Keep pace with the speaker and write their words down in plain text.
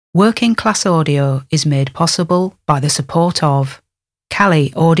Working Class Audio is made possible by the support of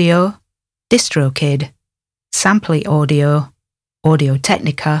Kali Audio, DistroKid, Sampley Audio, Audio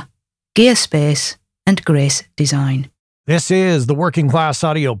Technica, Gearspace, and Grace Design. This is the Working Class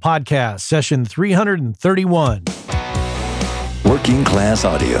Audio Podcast, session 331. Working Class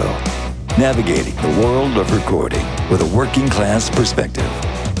Audio, navigating the world of recording with a working class perspective.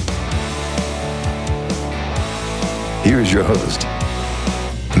 Here's your host,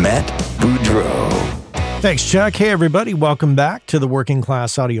 Matt Boudreau. Thanks, Chuck. Hey, everybody. Welcome back to the Working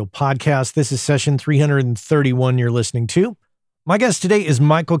Class Audio Podcast. This is session 331 you're listening to. My guest today is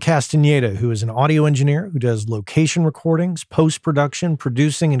Michael Castaneda, who is an audio engineer who does location recordings, post-production,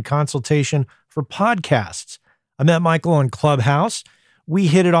 producing, and consultation for podcasts. I met Michael on Clubhouse. We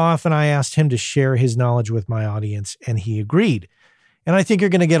hit it off, and I asked him to share his knowledge with my audience, and he agreed. And I think you're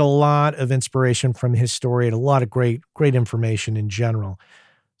going to get a lot of inspiration from his story and a lot of great information in general.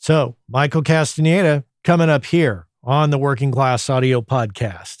 So, Michael Castaneda coming up here on the Working Class Audio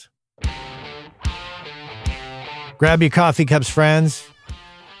Podcast. Grab your coffee cups, friends.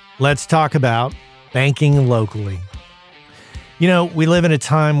 Let's talk about banking locally. You know, we live in a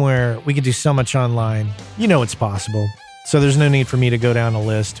time where we can do so much online. You know it's possible. So there's no need for me to go down a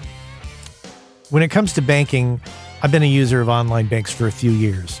list. When it comes to banking, I've been a user of online banks for a few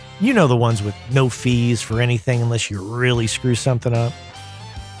years. You know the ones with no fees for anything unless you really screw something up.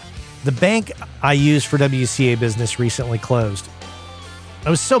 The bank I used for WCA Business recently closed.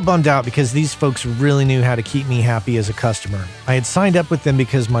 I was so bummed out because these folks really knew how to keep me happy as a customer. I had signed up with them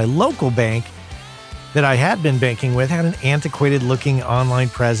because my local bank that I had been banking with had an antiquated looking online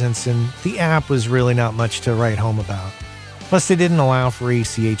presence, and the app was really not much to write home about. Plus, they didn't allow for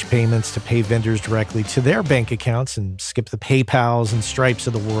ACH payments to pay vendors directly to their bank accounts and skip the PayPals and Stripes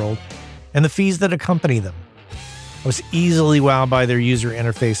of the world and the fees that accompany them. I was easily wowed by their user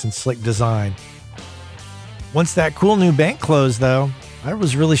interface and slick design. Once that cool new bank closed, though, I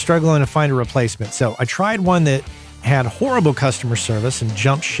was really struggling to find a replacement. So I tried one that had horrible customer service and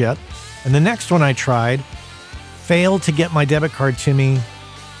jumped ship. And the next one I tried failed to get my debit card to me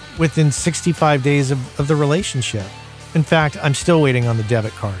within 65 days of the relationship. In fact, I'm still waiting on the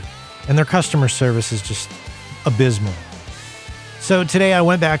debit card, and their customer service is just abysmal. So today I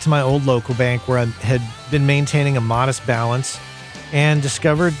went back to my old local bank where I had been maintaining a modest balance and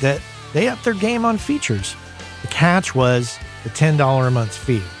discovered that they upped their game on features. The catch was the $10 a month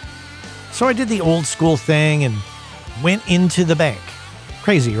fee. So I did the old school thing and went into the bank.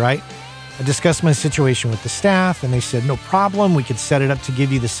 Crazy, right? I discussed my situation with the staff, and they said, no problem, we could set it up to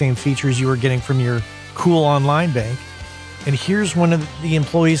give you the same features you were getting from your cool online bank. And here's one of the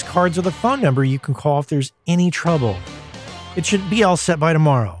employees' cards with a phone number you can call if there's any trouble. It should be all set by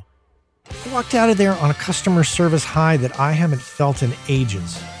tomorrow. I walked out of there on a customer service high that I haven't felt in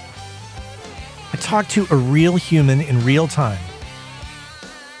ages. I talked to a real human in real time.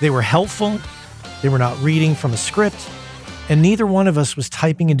 They were helpful, they were not reading from a script, and neither one of us was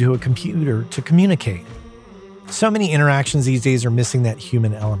typing into a computer to communicate. So many interactions these days are missing that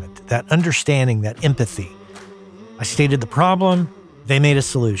human element, that understanding, that empathy. I stated the problem, they made a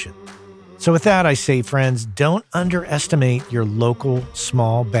solution. So with that, I say, friends, don't underestimate your local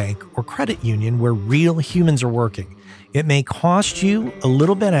small bank or credit union where real humans are working. It may cost you a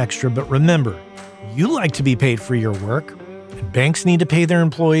little bit extra, but remember, you like to be paid for your work, and banks need to pay their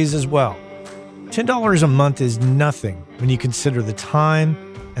employees as well. $10 a month is nothing when you consider the time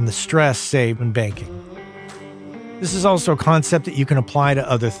and the stress saved when banking. This is also a concept that you can apply to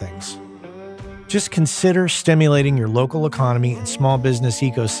other things. Just consider stimulating your local economy and small business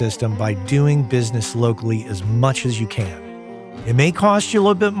ecosystem by doing business locally as much as you can. It may cost you a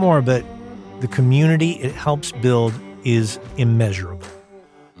little bit more, but the community it helps build is immeasurable.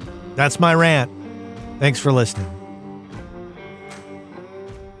 That's my rant. Thanks for listening.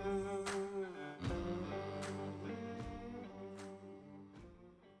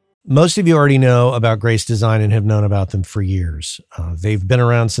 Most of you already know about Grace Design and have known about them for years. They've been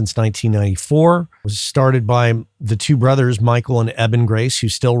around since 1994. It was started by the two brothers, Michael and Eben Grace, who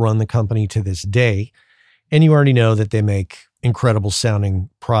still run the company to this day. And you already know that they make incredible sounding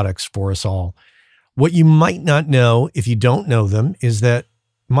products for us all. What you might not know if you don't know them is that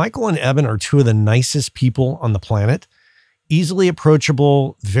Michael and Eben are two of the nicest people on the planet, easily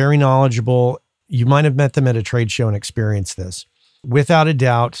approachable, very knowledgeable. You might have met them at a trade show and experienced this. Without a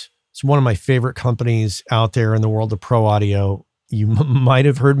doubt, it's one of my favorite companies out there in the world of pro audio. You might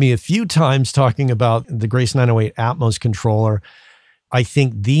have heard me a few times talking about the Grace 908 Atmos controller. I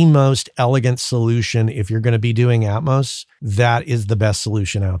think the most elegant solution, if you're going to be doing Atmos, that is the best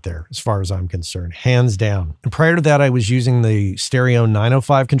solution out there as far as I'm concerned, hands down. And prior to that, I was using the Stereo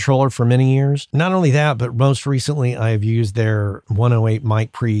 905 controller for many years. Not only that, but most recently I've used their 108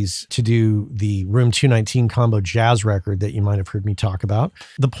 mic pre's to do the Room 219 combo jazz record that you might have heard me talk about.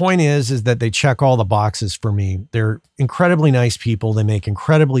 The point is that they check all the boxes for me. They're incredibly nice people. They make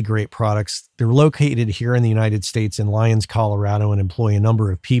incredibly great products. They're located here in the United States in Lyons, Colorado, and employ a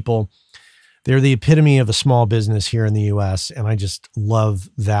number of people. They're the epitome of a small business here in the US, and I just love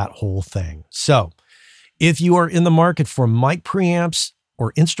that whole thing. So if you are in the market for mic preamps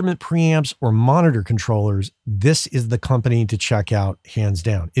or instrument preamps or monitor controllers, this is the company to check out, hands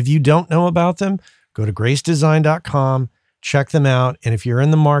down. If you don't know about them, go to gracedesign.com, check them out. And if you're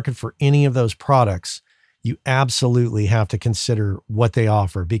in the market for any of those products, you absolutely have to consider what they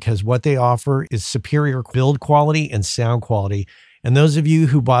offer, because what they offer is superior build quality and sound quality. And those of you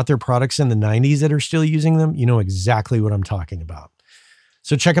who bought their products in the 90s that are still using them, you know exactly what I'm talking about.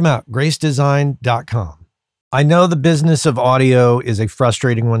 So check them out, gracedesign.com. I know the business of audio is a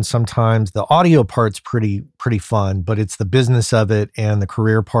frustrating one sometimes. The audio part's pretty fun, but it's the business of it and the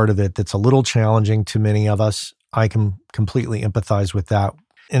career part of it that's a little challenging to many of us. I can completely empathize with that.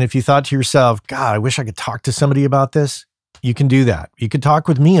 And if you thought to yourself, God, I wish I could talk to somebody about this, you can do that. You could talk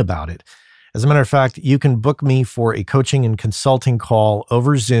with me about it. As a matter of fact, you can book me for a coaching and consulting call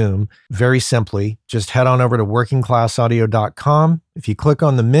over Zoom very simply. Just head on over to workingclassaudio.com. If you click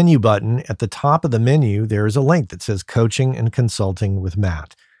on the menu button at the top of the menu, there is a link that says Coaching and Consulting with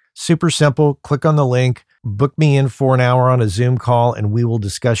Matt. Super simple. Click on the link, book me in for an hour on a Zoom call, and we will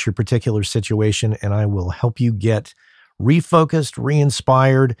discuss your particular situation, and I will help you get refocused,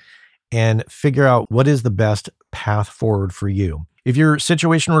 re-inspired, and figure out what is the best path forward for you. If your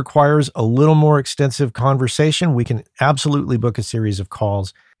situation requires a little more extensive conversation, we can absolutely book a series of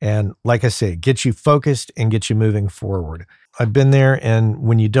calls and, like I say, get you focused and get you moving forward. I've been there, and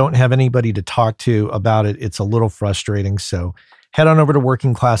when you don't have anybody to talk to about it, it's a little frustrating. So head on over to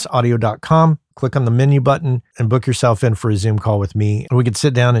workingclassaudio.com, click on the menu button, and book yourself in for a Zoom call with me. And we can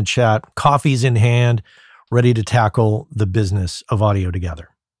sit down and chat, coffee's in hand, ready to tackle the business of audio together.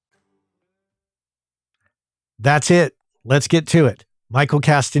 That's it. Let's get to it. Michael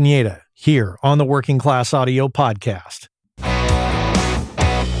Castaneda here on the Working Class Audio Podcast.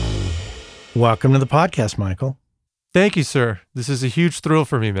 Welcome to the podcast, Michael. Thank you, sir. This is a huge thrill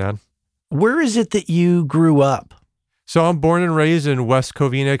for me, man. Where is it that you grew up? So I'm born and raised in West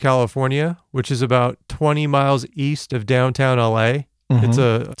Covina, California, which is about 20 miles east of downtown LA. Mm-hmm. It's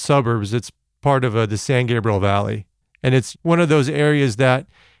a suburbs. It's part of the San Gabriel Valley. And it's one of those areas that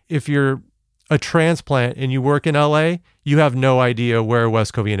if you're a transplant and you work in LA, you have no idea where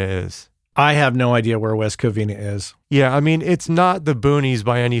West Covina is. I have no idea where West Covina is. Yeah, I mean, it's not the boonies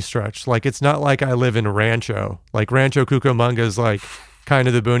by any stretch. Like, it's not like I live in Rancho. Like, Rancho Cucamonga is like kind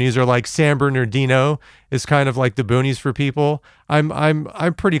of the boonies, or like San Bernardino is kind of like the boonies for people.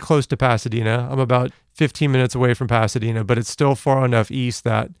 I'm pretty close to Pasadena. I'm about 15 minutes away from Pasadena, but it's still far enough east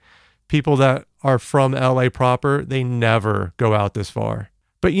that people that are from LA proper, they never go out this far.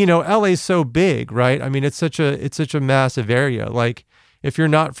 But you know, LA's so big, right? I mean, it's such a massive area. Like, if you're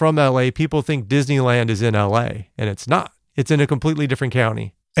not from LA, people think Disneyland is in LA, and it's not. It's in a completely different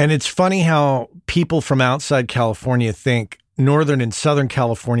county. And it's funny how people from outside California think Northern and Southern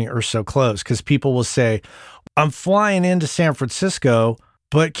California are so close, because people will say, I'm flying into San Francisco,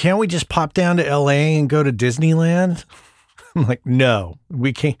 but can't we just pop down to LA and go to Disneyland? I'm like, no,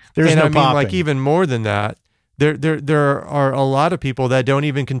 we can't. There's no popping. And I mean, like, even more than that, there are a lot of people that don't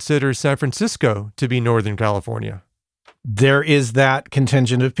even consider San Francisco to be Northern California. There is that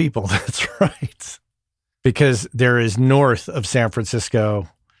contingent of people. That's right. Because there is north of San Francisco.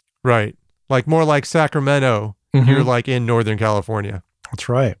 Right. Like more like Sacramento. Mm-hmm. You're like in Northern California. That's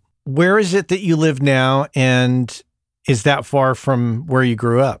right. Where is it that you live now? And is that far from where you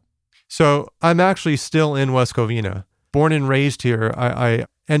grew up? So I'm actually still in West Covina. Born and raised here. I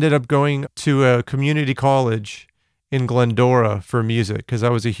ended up going to a community college in Glendora for music because I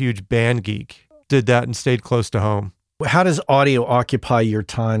was a huge band geek. Did that and stayed close to home. How does audio occupy your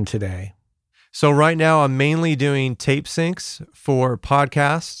time today? So right now I'm mainly doing tape syncs for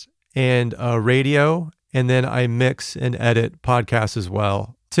podcasts and radio, and then I mix and edit podcasts as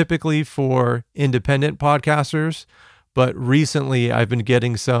well, typically for independent podcasters, but recently I've been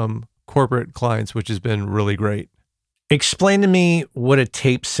getting some corporate clients, which has been really great. Explain to me what a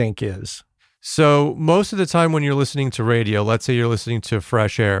tape sync is. So most of the time when you're listening to radio, let's say you're listening to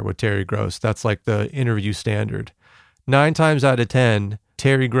Fresh Air with Terry Gross, that's like the interview standard. 9 times out of 10,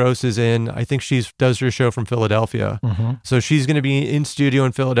 Terry Gross is in. I think she does her show from Philadelphia. Mm-hmm. So she's going to be in studio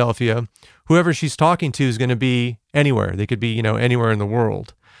in Philadelphia. Whoever she's talking to is going to be anywhere. They could be, anywhere in the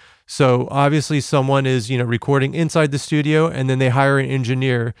world. So obviously someone is, recording inside the studio, and then they hire an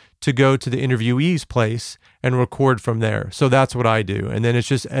engineer to go to the interviewee's place and record from there. So that's what I do. And then it's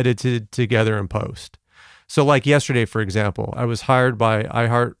just edited together in post. So like yesterday, for example, I was hired by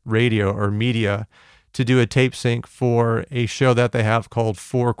iHeartRadio or media to do a tape sync for a show that they have called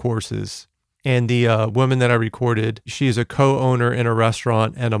Four Courses. And the woman that I recorded, she's a co-owner in a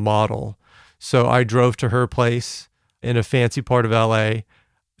restaurant and a model. So I drove to her place in a fancy part of LA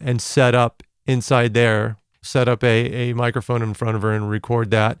and set up inside there, set up a microphone in front of her and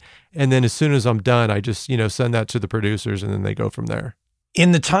record that. And then as soon as I'm done, I just, send that to the producers, and then they go from there.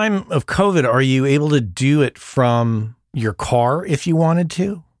 In the time of COVID, are you able to do it from your car if you wanted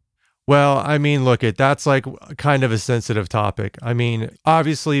to? Well, I mean, look, that's like kind of a sensitive topic. I mean,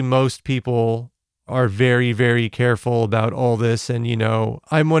 obviously most people are very, very careful about all this. And,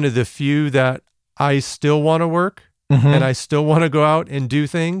 I'm one of the few that I still want to work. Mm-hmm. And I still want to go out and do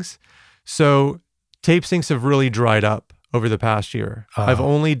things. So tape syncs have really dried up over the past year. I've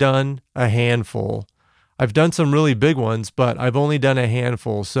only done a handful. I've done some really big ones, but I've only done a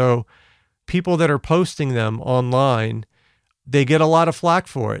handful. So people that are posting them online, they get a lot of flack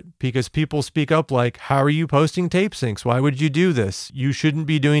for it because people speak up like, how are you posting tape syncs? Why would you do this? You shouldn't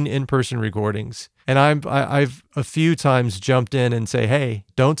be doing in-person recordings. And I've a few times jumped in and say, hey,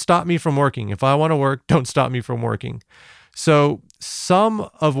 don't stop me from working. If I want to work, don't stop me from working. So some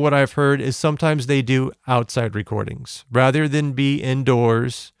of what I've heard is sometimes they do outside recordings rather than be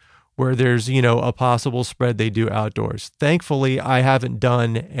indoors where there's, a possible spread, they do outdoors. Thankfully, I haven't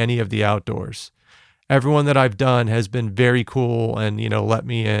done any of the outdoors. Everyone that I've done has been very cool and, let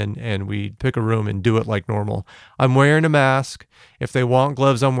me in, and we pick a room and do it like normal. I'm wearing a mask. If they want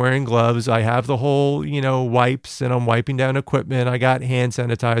gloves, I'm wearing gloves. I have the whole, wipes, and I'm wiping down equipment. I got hand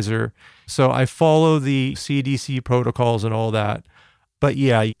sanitizer. So I follow the CDC protocols and all that. But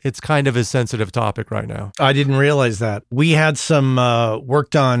yeah, it's kind of a sensitive topic right now. I didn't realize that. We had some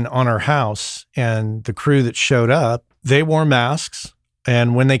work done on our house, and the crew that showed up, they wore masks.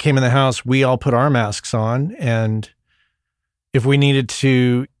 And when they came in the house, we all put our masks on. And if we needed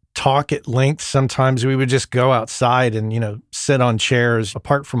to talk at length, sometimes we would just go outside and, sit on chairs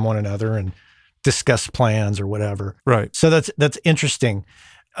apart from one another and discuss plans or whatever. Right. So that's interesting.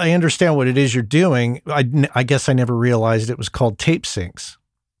 I understand what it is you're doing. I guess I never realized it was called tape syncs.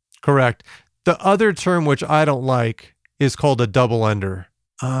 Correct. The other term, which I don't like, is called a double ender.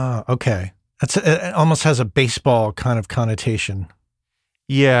 Okay. It almost has a baseball kind of connotation.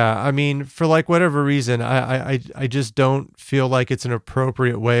 Yeah, I mean, for like whatever reason, I just don't feel like it's an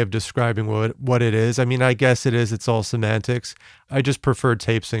appropriate way of describing what it is. I mean, I guess it is. It's all semantics. I just prefer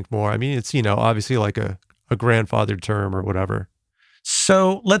tape sync more. I mean, it's, obviously like a grandfathered term or whatever.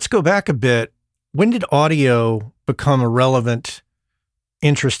 So let's go back a bit. When did audio become a relevant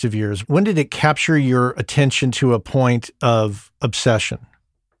interest of yours? When did it capture your attention to a point of obsession?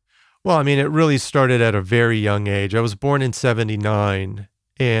 Well, I mean, it really started at a very young age. I was born in 1979.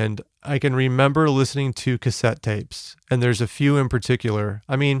 And I can remember listening to cassette tapes, and there's a few in particular.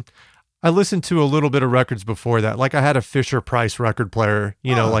 I mean, I listened to a little bit of records before that. Like I had a Fisher-Price record player,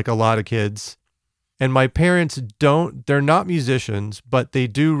 like a lot of kids. And my parents they're not musicians, but they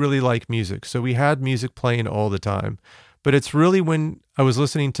do really like music. So we had music playing all the time. But it's really when I was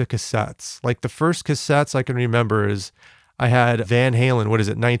listening to cassettes. Like the first cassettes I can remember is I had Van Halen,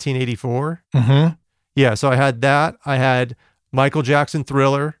 1984? Mm-hmm. Yeah, so I had that. I had Michael Jackson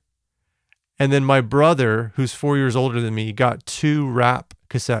Thriller. And then my brother, who's 4 years older than me, got 2 rap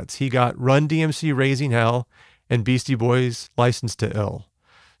cassettes. He got Run DMC Raising Hell and Beastie Boys License to Ill.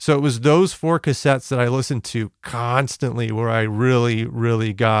 So it was those 4 cassettes that I listened to constantly where I really,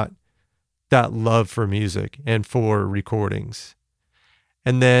 really got that love for music and for recordings.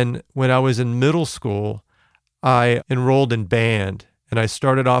 And then when I was in middle school, I enrolled in band and I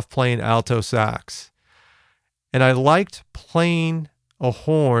started off playing alto sax. And I liked playing a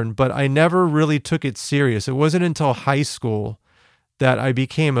horn, but I never really took it serious. It wasn't until high school that I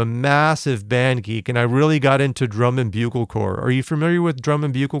became a massive band geek and I really got into drum and bugle corps. Are you familiar with drum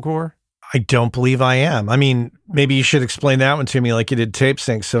and bugle corps? I don't believe I am. I mean, maybe you should explain that one to me like you did tape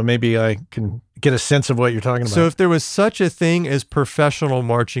sync, so maybe I can get a sense of what you're talking about. So if there was such a thing as professional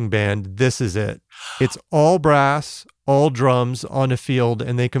marching band, this is it. It's all brass, all drums on a field,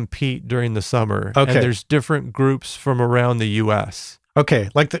 and they compete during the summer. Okay. And there's different groups from around the U.S. Okay,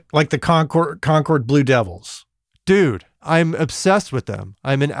 like the Concord Blue Devils. Dude, I'm obsessed with them.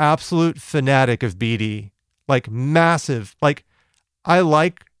 I'm an absolute fanatic of BD. Like massive. Like I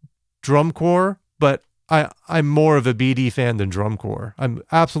like drum corps, but I'm more of a BD fan than drum corps. I'm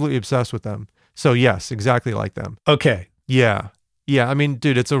absolutely obsessed with them. So yes, exactly like them. Okay. Yeah. Yeah. I mean,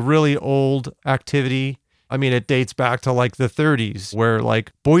 dude, it's a really old activity. I mean, it dates back to like the 30s where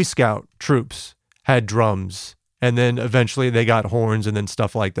like Boy Scout troops had drums and then eventually they got horns and then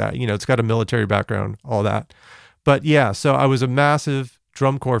stuff like that. You know, it's got a military background, all that. But yeah, so I was a massive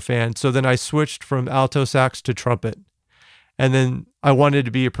drum corps fan. So then I switched from alto sax to trumpet. And then I wanted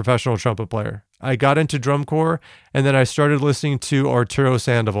to be a professional trumpet player. I got into drum corps and then I started listening to Arturo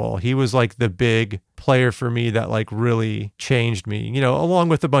Sandoval. He was like the big player for me that like really changed me, you know, along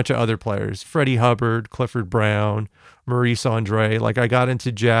with a bunch of other players, Freddie Hubbard, Clifford Brown, Maurice Andre. Like I got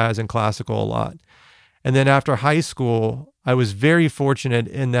into jazz and classical a lot. And then after high school, I was very fortunate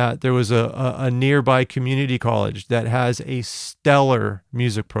in that there was a nearby community college that has a stellar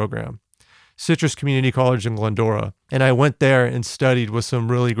music program. Citrus Community College in Glendora. And I went there and studied with some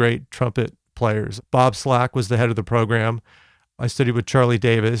really great trumpet players. Bob Slack was the head of the program. I studied with Charlie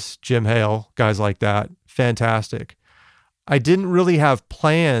Davis, Jim Hale, guys like that. Fantastic. I didn't really have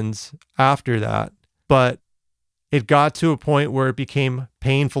plans after that, but it got to a point where it became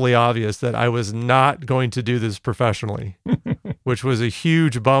painfully obvious that I was not going to do this professionally, which was a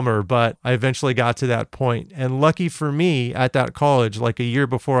huge bummer, but I eventually got to that point. And lucky for me at that college, like a year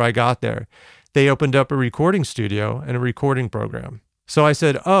before I got there, they opened up a recording studio and a recording program. So I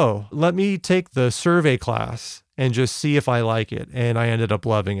said, oh, let me take the survey class and just see if I like it. And I ended up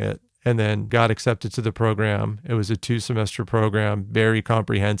loving it and then got accepted to the program. It was a 2-semester program, very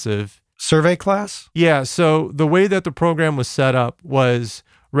comprehensive. Survey class? Yeah. So the way that the program was set up was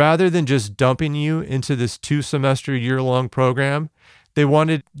rather than just dumping you into this 2-semester year-long program, they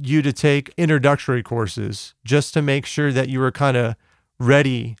wanted you to take introductory courses just to make sure that you were kind of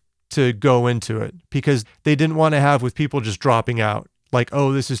ready to go into it, because they didn't want to have with people just dropping out. Like,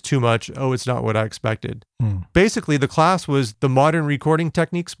 oh, this is too much. Oh, it's not what I expected. Basically, the class was the Modern Recording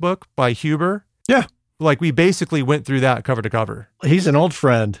Techniques book by Huber. Yeah. Like we basically went through that cover to cover. He's an old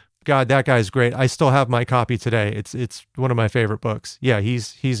friend. God, that guy's great. I still have my copy today. It's one of my favorite books. Yeah,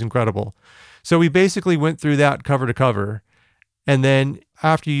 he's incredible. So we basically went through that cover to cover. And then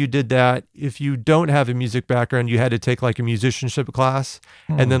after you did that, if you don't have a music background, you had to take like a musicianship class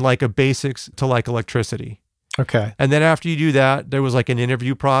and then like a basics to like electricity. Okay. And then after you do that, there was like an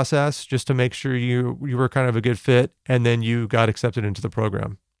interview process just to make sure you were kind of a good fit. And then you got accepted into the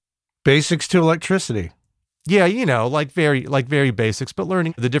program. Basics to electricity. Yeah, you know, like very basics, but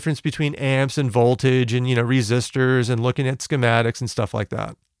learning the difference between amps and voltage and, you know, resistors and looking at schematics and stuff like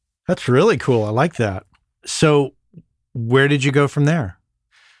that. That's really cool. I like that. So where did you go from there?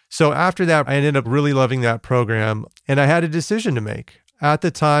 So after that, I ended up really loving that program and I had a decision to make. At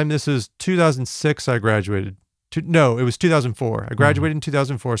the time, this is 2006, I graduated. No, it was 2004. I graduated in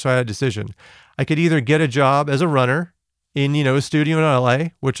 2004, so I had a decision. I could either get a job as a runner in, you know, a studio in LA,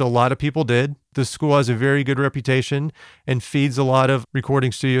 which a lot of people did. The school has a very good reputation and feeds a lot of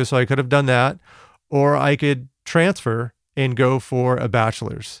recording studios, so I could have done that. Or I could transfer and go for a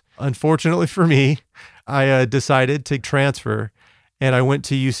bachelor's. Unfortunately for me, I decided to transfer and I went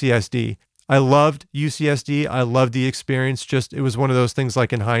to UCSD. I loved UCSD. I loved the experience. Just, it was one of those things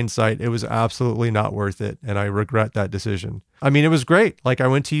like in hindsight, it was absolutely not worth it. And I regret that decision. I mean, it was great. Like I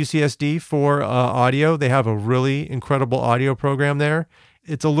went to UCSD for audio. They have a really incredible audio program there.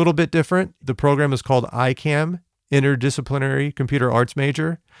 It's a little bit different. The program is called ICAM, Interdisciplinary Computer Arts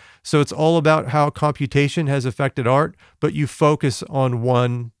Major. So it's all about how computation has affected art, but you focus on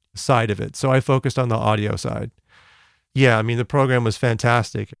one side of it. So I focused on the audio side. Yeah, I mean, the program was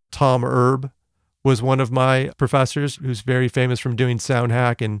fantastic. Tom Erb was one of my professors who's very famous from doing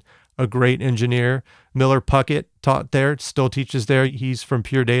SoundHack and a great engineer. Miller Puckett taught there, still teaches there. He's from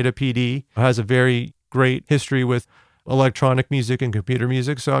Pure Data PD, has a very great history with electronic music and computer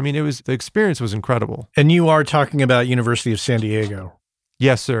music. So, I mean, the experience was incredible. And you are talking about University of San Diego.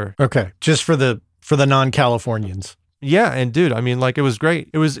 Yes, sir. Okay. Just for the non-Californians. Yeah, and dude, I mean, like it was great.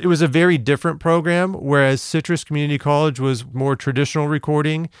 It was a very different program, whereas Citrus Community College was more traditional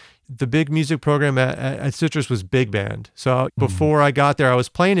recording. The big music program at Citrus was big band. So before I got there, I was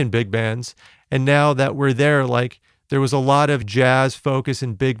playing in big bands, and now that we're there, like there was a lot of jazz focus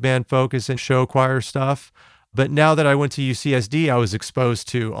and big band focus and show choir stuff. But now that I went to UCSD, I was exposed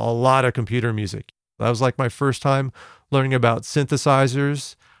to a lot of computer music. That was like my first time learning about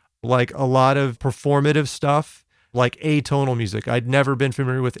synthesizers, like a lot of performative stuff, like atonal music. I'd never been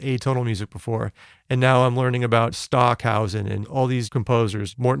familiar with atonal music before. And now I'm learning about Stockhausen and all these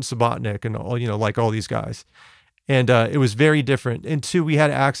composers, Morton Subotnick and all, you know, like all these guys. And it was very different. And two, we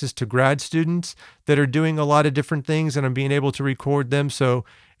had access to grad students that are doing a lot of different things, and I'm being able to record them. So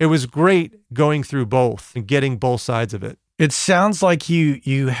it was great going through both and getting both sides of it. It sounds like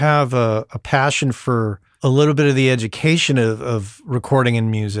you have a passion for a little bit of the education of recording and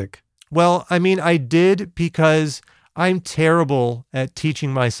music. Well, I mean, I did because I'm terrible at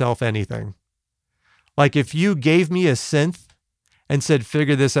teaching myself anything. Like if you gave me a synth and said,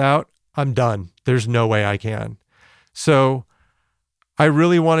 figure this out, I'm done. There's no way I can. So I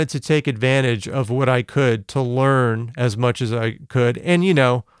really wanted to take advantage of what I could to learn as much as I could. And, you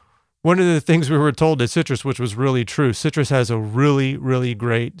know, one of the things we were told at Citrus, which was really true, Citrus has a really, really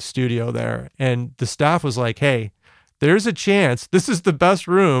great studio there. And the staff was like, hey, there's a chance this is the best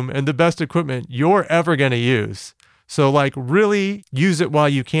room and the best equipment you're ever going to use. So like really use it while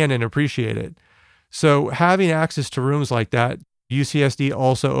you can and appreciate it. So having access to rooms like that, UCSD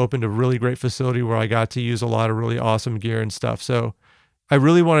also opened a really great facility where I got to use a lot of really awesome gear and stuff. So I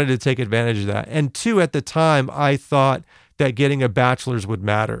really wanted to take advantage of that. And two, at the time, I thought that getting a bachelor's would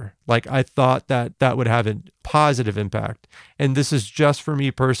matter. Like I thought that that would have a positive impact. And this is just for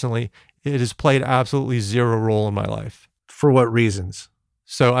me personally. It has played absolutely zero role in my life. For what reasons?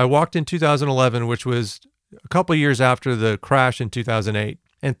 So I walked in 2011, which was a couple of years after the crash in 2008,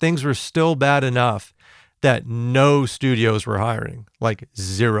 and things were still bad enough that no studios were hiring, like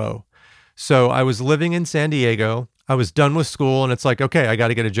zero. So I was living in San Diego. I was done with school and it's like, okay, I got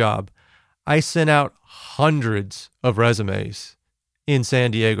to get a job. I sent out hundreds of resumes in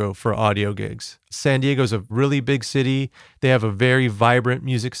San Diego for audio gigs. San Diego's a really big city. They have a very vibrant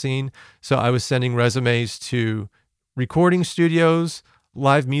music scene. So I was sending resumes to recording studios,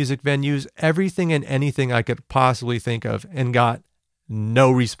 live music venues, everything and anything I could possibly think of, and got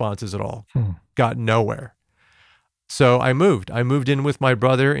no responses at all. Got nowhere. So I moved. I moved in with my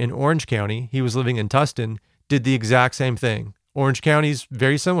brother in Orange County. He was living in Tustin, did the exact same thing. Orange County's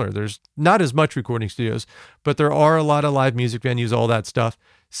very similar. There's not as much recording studios, but there are a lot of live music venues, all that stuff.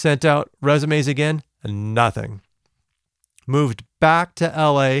 Sent out resumes again, nothing. Moved back to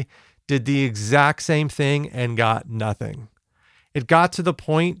LA, did the exact same thing and got nothing. It got to the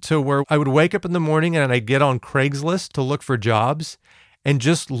point to where I would wake up in the morning and I'd get on Craigslist to look for jobs, and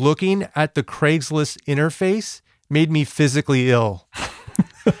just looking at the Craigslist interface made me physically ill.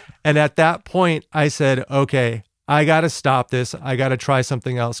 And at that point, I said, okay, I got to stop this. I got to try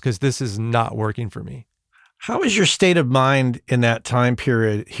something else because this is not working for me. How was your state of mind in that time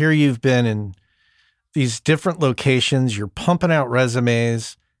period? Here you've been in these different locations, you're pumping out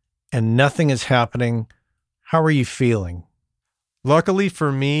resumes, and nothing is happening. How are you feeling? Luckily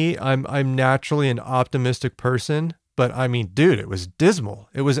for me, I'm naturally an optimistic person, but I mean, dude, it was dismal.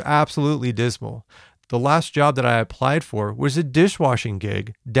 It was absolutely dismal. The last job that I applied for was a dishwashing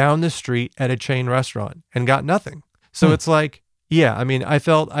gig down the street at a chain restaurant and got nothing. So it's like, yeah, I mean, I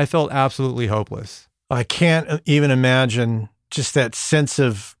felt absolutely hopeless. I can't even imagine just that sense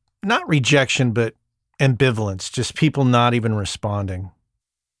of not rejection, but ambivalence, just people not even responding.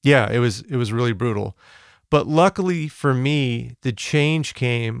 Yeah, it was really brutal. But luckily for me, the change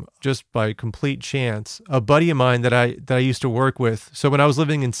came just by complete chance. A buddy of mine that I used to work with. So when I was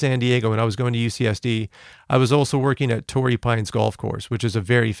living in San Diego and I was going to UCSD, I was also working at Torrey Pines Golf Course, which is a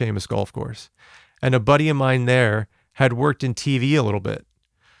very famous golf course. And a buddy of mine there had worked in TV a little bit.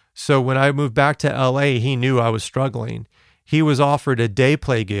 So when I moved back to LA, he knew I was struggling. He was offered a day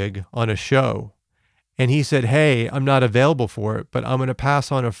play gig on a show. And he said, hey, I'm not available for it, but I'm going to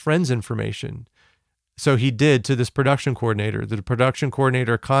pass on a friend's information. So he did to this production coordinator. The production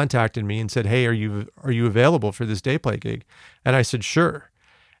coordinator contacted me and said, hey, are you available for this day play gig? And I said, sure.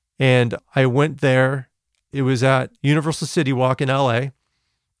 And I went there. It was at Universal City Walk in LA.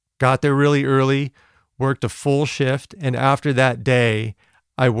 Got there really early, worked a full shift. And after that day,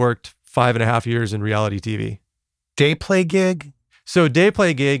 I worked 5.5 years in reality TV. Day play gig? So day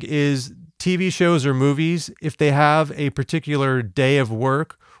play gig is TV shows or movies, if they have a particular day of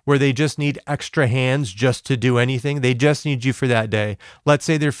work where they just need extra hands just to do anything, they just need you for that day. Let's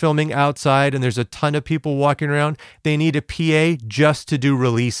say they're filming outside and there's a ton of people walking around. They need a PA just to do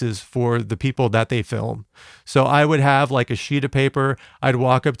releases for the people that they film. So I would have like a sheet of paper. I'd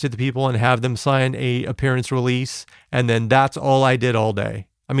walk up to the people and have them sign a appearance release. And then that's all I did all day.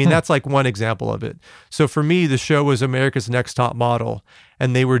 I mean, that's like one example of it. So for me, the show was America's Next Top Model,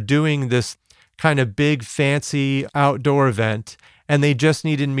 and they were doing this kind of big, fancy outdoor event, and they just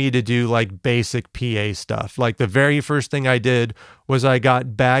needed me to do like basic PA stuff. Like the very first thing I did was I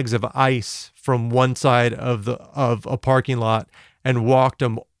got bags of ice from one side of a parking lot and walked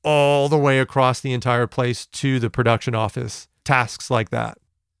them all the way across the entire place to the production office. Tasks like that.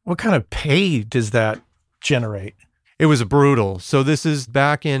 What kind of pay does that generate? It was brutal. So this is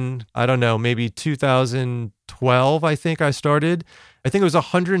back in, I don't know, maybe 2012, I think I started. I think it was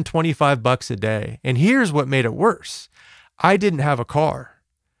 $125 a day. And here's what made it worse. I didn't have a car.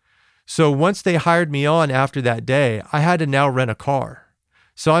 So once they hired me on after that day, I had to now rent a car.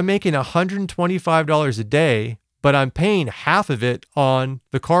 So I'm making $125 a day, but I'm paying half of it on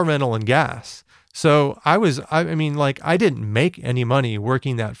the car rental and gas. So I didn't make any money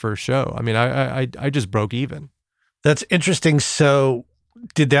working that first show. I mean, I just broke even. That's interesting. So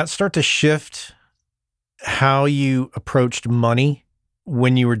did that start to shift how you approached money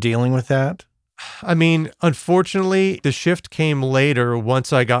when you were dealing with that? I mean, unfortunately, the shift came later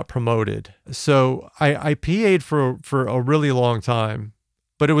once I got promoted. So I PA'd for a really long time,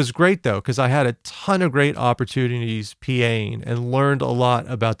 but it was great though, because I had a ton of great opportunities PAing and learned a lot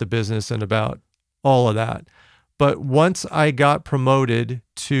about the business and about all of that. But once I got promoted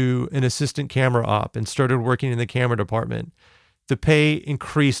to an assistant camera op and started working in the camera department, the pay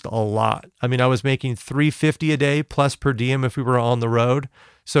increased a lot. I mean, I was making $350 a day plus per diem if we were on the road.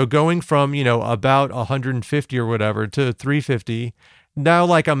 So going from, about 150 or whatever to 350, now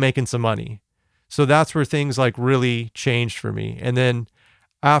like I'm making some money. So that's where things like really changed for me. And then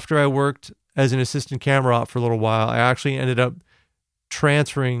after I worked as an assistant camera op for a little while, I actually ended up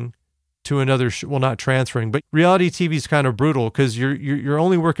transferring to another not transferring, but reality TV is kind of brutal because you're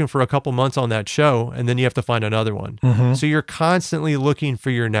only working for a couple months on that show and then you have to find another one. Mm-hmm. So you're constantly looking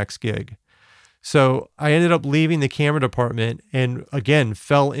for your next gig. So I ended up leaving the camera department and again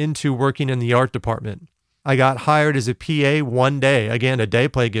fell into working in the art department. I got hired as a PA one day, again a day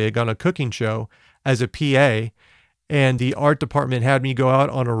play gig on a cooking show as a PA, and the art department had me go out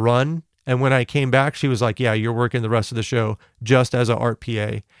on a run. And when I came back, she was like, "Yeah, you're working the rest of the show just as an art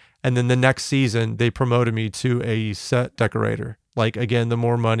PA." And then the next season, they promoted me to a set decorator. Like, again, the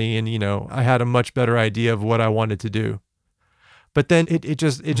more money and, I had a much better idea of what I wanted to do. But then it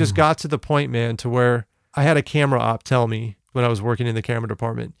just got to the point, man, to where I had a camera op tell me when I was working in the camera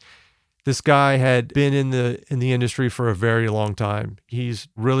department, this guy had been in the industry for a very long time. He's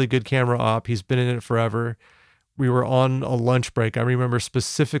really good camera op. He's been in it forever. We were on a lunch break. I remember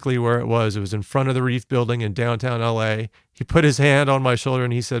specifically where it was. It was in front of the Reef Building in downtown LA. He put his hand on my shoulder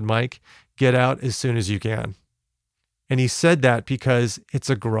and he said, "Mike, get out as soon as you can." And he said that because it's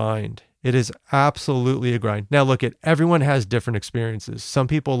a grind. It is absolutely a grind. Now, look, everyone has different experiences. Some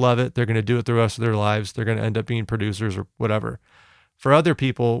people love it. They're going to do it the rest of their lives. They're going to end up being producers or whatever. For other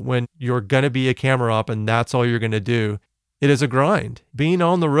people, when you're going to be a camera op and that's all you're going to do, it is a grind. Being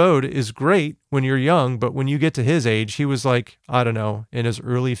on the road is great when you're young, but when you get to his age, he was like, I don't know, in his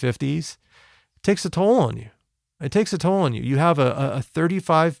early 50s, it takes a toll on you. It takes a toll on you. You have a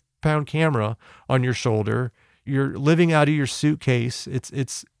 35-pound camera on your shoulder. You're living out of your suitcase.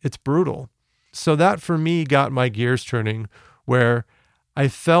 It's brutal. So that for me got my gears turning, where I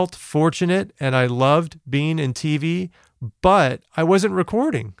felt fortunate and I loved being in TV, but I wasn't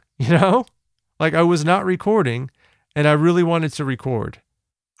recording, like I was not recording. And I really wanted to record.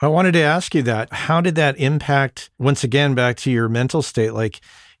 I wanted to ask you that. How did that impact, once again, back to your mental state? Like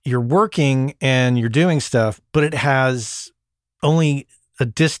you're working and you're doing stuff, but it has only a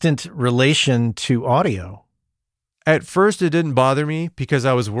distant relation to audio. At first, it didn't bother me because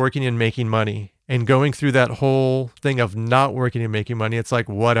I was working and making money. And going through that whole thing of not working and making money, it's like,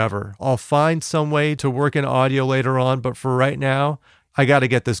 whatever. I'll find some way to work in audio later on. But for right now, I got to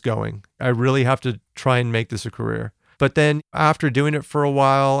get this going. I really have to try and make this a career. But then after doing it for a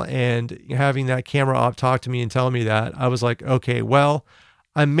while and having that camera op talk to me and tell me that, I was like, okay, well,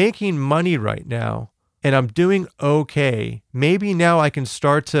 I'm making money right now and I'm doing okay. Maybe now I can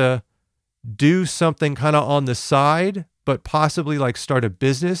start to do something kind of on the side, but possibly like start a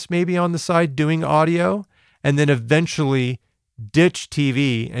business maybe on the side doing audio, and then eventually ditch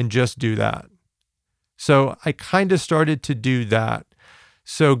TV and just do that. So I kind of started to do that.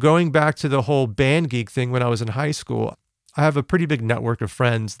 So going back to the whole band geek thing when I was in high school, I have a pretty big network of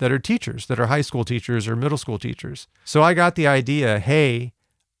friends that are teachers, that are high school teachers or middle school teachers. So I got the idea, hey,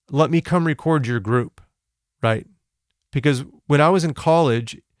 let me come record your group, right? Because when I was in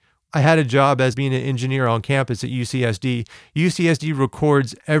college, I had a job as being an engineer on campus at UCSD. UCSD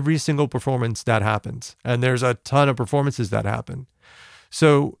records every single performance that happens, and there's a ton of performances that happen.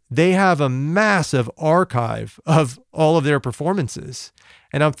 So they have a massive archive of all of their performances.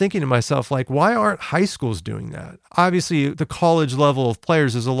 And I'm thinking to myself, like, why aren't high schools doing that? Obviously, the college level of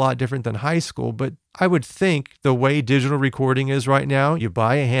players is a lot different than high school, but I would think the way digital recording is right now, you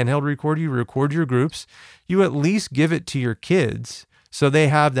buy a handheld recorder, you record your groups, you at least give it to your kids so they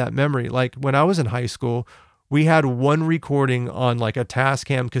have that memory. Like when I was in high school, We had one recording on like a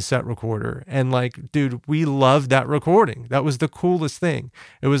Tascam cassette recorder. And like, dude, we loved that recording. That was the coolest thing.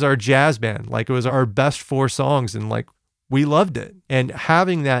 It was our jazz band. Like it was our best 4 songs. And like, we loved it. And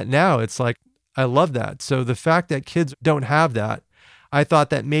having that now, it's like, I love that. So the fact that kids don't have that, I thought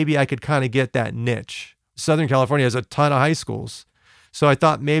that maybe I could kind of get that niche. Southern California has a ton of high schools. So I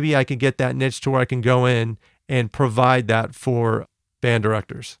thought maybe I could get that niche to where I can go in and provide that for band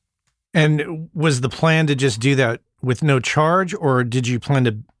directors. And was the plan to just do that with no charge, or did you plan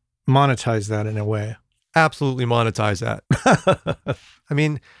to monetize that in a way? Absolutely monetize that. I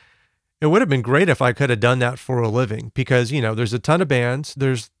mean, it would have been great if I could have done that for a living because, you know, there's a ton of bands.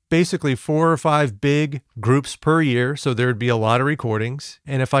 There's basically 4 or 5 big groups per year. So there'd be a lot of recordings.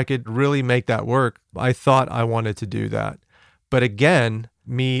 And if I could really make that work, I thought I wanted to do that. But again,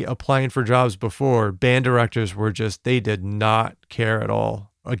 me applying for jobs before, band directors were just, they did not care at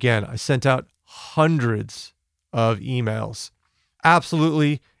all. Again, I sent out hundreds of emails.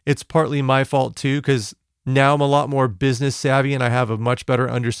 Absolutely, it's partly my fault too, because now I'm a lot more business savvy and I have a much better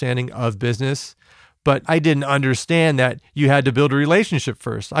understanding of business. But I didn't understand that you had to build a relationship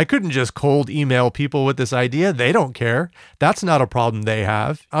first. I couldn't just cold email people with this idea. They don't care. That's not a problem they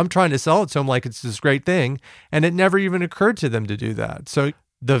have. I'm trying to sell it to them like it's this great thing. And it never even occurred to them to do that. So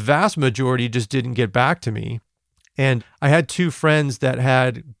the vast majority just didn't get back to me. And I had 2 friends that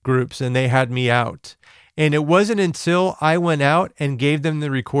had groups and they had me out. And it wasn't until I went out and gave them the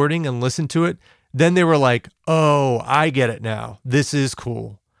recording and listened to it, then they were like, oh, I get it now. This is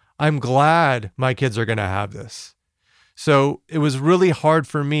cool. I'm glad my kids are going to have this. So it was really hard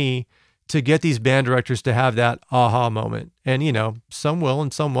for me to get these band directors to have that aha moment. And, you know, some will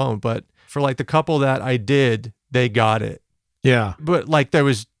and some won't. But for like the couple that I did, they got it. Yeah. But like there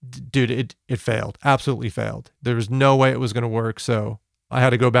was, dude, it failed, absolutely failed. There was no way it was going to work. So I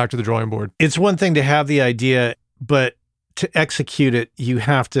had to go back to the drawing board. It's one thing to have the idea, but to execute it, you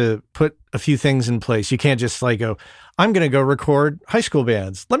have to put a few things in place. You can't just like go, I'm going to go record high school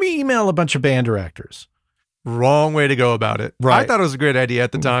bands. Let me email a bunch of band directors. Wrong way to go about it. Right. I thought it was a great idea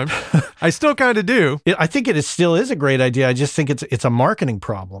at the time. I still kind of do. I think still is a great idea. I just think it's a marketing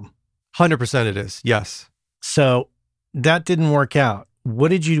problem. 100% it is. Yes. So that didn't work out. What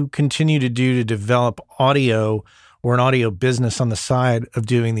did you continue to do to develop audio or an audio business on the side of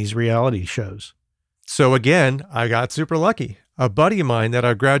doing these reality shows? So again, I got super lucky. A buddy of mine that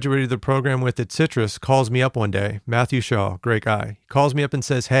I graduated the program with at Citrus calls me up one day, Matthew Shaw, great guy. He calls me up and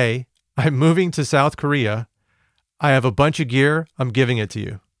says, hey, I'm moving to South Korea. I have a bunch of gear. I'm giving it to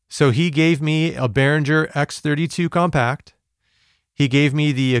you. So he gave me a Behringer X32 compact. He gave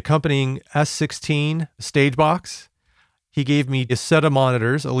me the accompanying S16 stage box. He gave me a set of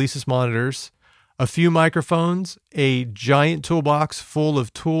monitors, Alesis monitors, a few microphones, a giant toolbox full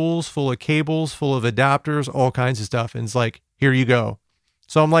of tools, full of cables, full of adapters, all kinds of stuff. And it's like, here you go.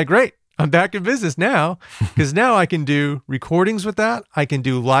 So I'm like, great, I'm back in business now because now I can do recordings with that. I can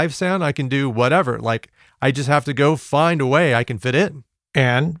do live sound. I can do whatever. Like I just have to go find a way I can fit in.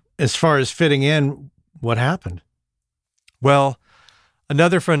 And as far as fitting in, what happened? Well,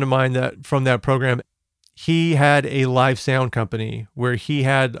 another friend of mine that from that program, he had a live sound company where he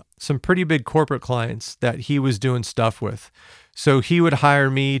had some pretty big corporate clients that he was doing stuff with. So he would hire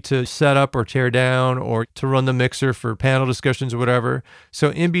me to set up or tear down or to run the mixer for panel discussions or whatever. So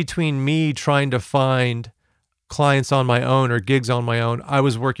in between me trying to find clients on my own or gigs on my own, I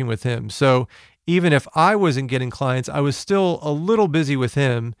was working with him. So even if I wasn't getting clients, I was still a little busy with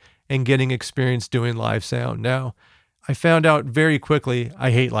him and getting experience doing live sound. Now, I found out very quickly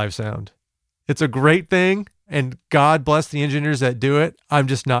I hate live sound. It's a great thing, and God bless the engineers that do it. I'm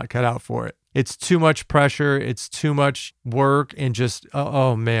just not cut out for it. It's too much pressure. It's too much work, and just,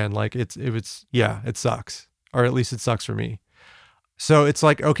 oh man, like it sucks. Or at least it sucks for me. So it's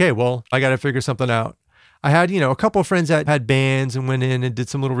like, okay, well, I got to figure something out. I had, a couple of friends that had bands and went in and did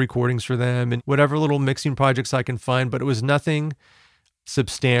some little recordings for them and whatever little mixing projects I can find, but it was nothing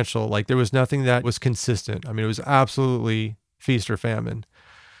substantial. Like there was nothing that was consistent. I mean, it was absolutely feast or famine.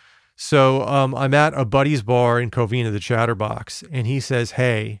 So I'm at a buddy's bar in Covina, the Chatterbox, and he says,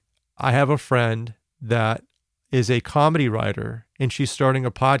 hey, I have a friend that is a comedy writer and she's starting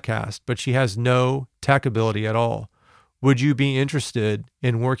a podcast, but she has no tech ability at all. Would you be interested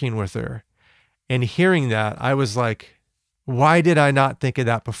in working with her? And hearing that, I was like, why did I not think of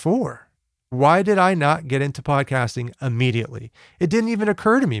that before? Why did I not get into podcasting immediately? It didn't even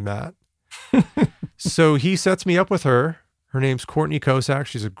occur to me, Matt. So he sets me up with her. Her name's Courtney Kosak.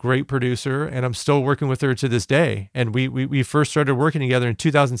 She's a great producer, and I'm still working with her to this day. And we first started working together in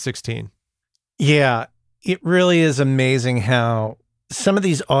 2016. Yeah, it really is amazing how some of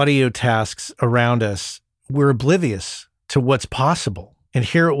these audio tasks around us, we're oblivious to what's possible. And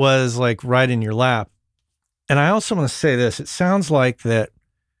here it was like right in your lap. And I also want to say this. It sounds like that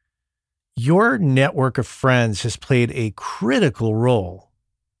your network of friends has played a critical role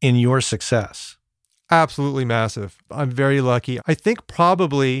in your success. Absolutely massive. I'm very lucky. I think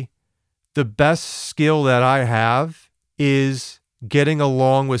probably the best skill that I have is getting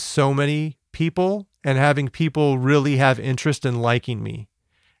along with so many people and having people really have interest in liking me.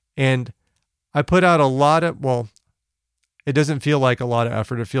 And I put out a lot of, well, it doesn't feel like a lot of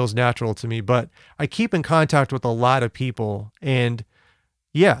effort. It feels natural to me, but I keep in contact with a lot of people. And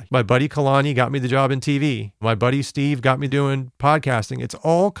yeah, my buddy Kalani got me the job in TV. My buddy Steve got me doing podcasting. It's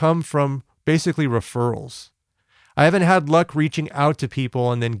all come from basically referrals. I haven't had luck reaching out to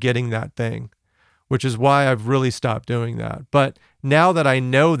people and then getting that thing, which is why I've really stopped doing that. But now that I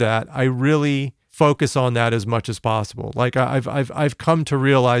know that, I really focus on that as much as possible. Like I've come to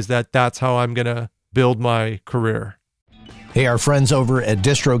realize that that's how I'm going to build my career. Hey, our friends over at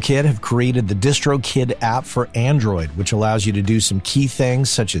DistroKid have created the DistroKid app for Android, which allows you to do some key things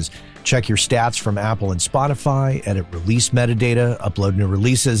such as check your stats from Apple and Spotify, edit release metadata, upload new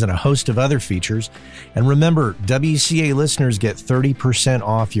releases, and a host of other features. And remember, WCA listeners get 30%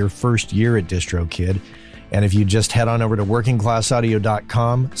 off your first year at DistroKid. And if you just head on over to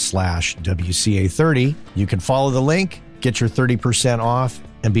workingclassaudio.com/WCA30, you can follow the link, get your 30% off,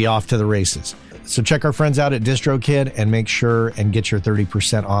 and be off to the races. So check our friends out at DistroKid and make sure and get your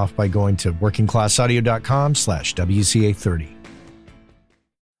 30% off by going to workingclassaudio.com/WCA30.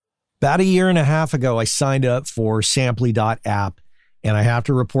 About a year and a half ago, I signed up for Samply.app, and I have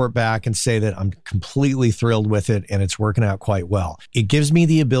to report back and say that I'm completely thrilled with it, and it's working out quite well. It gives me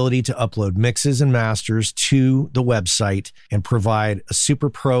the ability to upload mixes and masters to the website and provide a super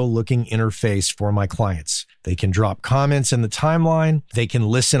pro looking interface for my clients. They can drop comments in the timeline. They can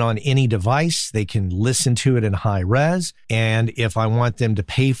listen on any device. They can listen to it in high res. And if I want them to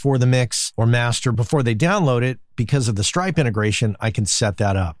pay for the mix or master before they download it, because of the Stripe integration, I can set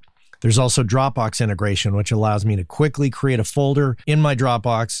that up. There's also Dropbox integration, which allows me to quickly create a folder in my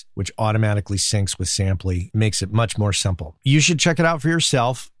Dropbox, which automatically syncs with Samply, makes it much more simple. You should check it out for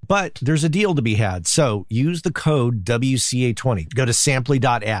yourself, but there's a deal to be had. So use the code WCA20. Go to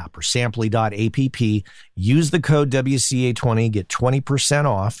Samply.app or Samply.app, use the code WCA20, get 20%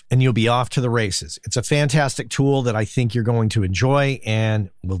 off, and you'll be off to the races. It's a fantastic tool that I think you're going to enjoy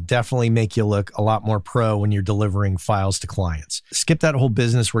and will definitely make you look a lot more pro when you're delivering files to clients. Skip that whole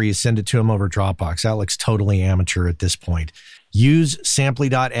business where you send it to them over Dropbox. That looks totally amateur at this point. Use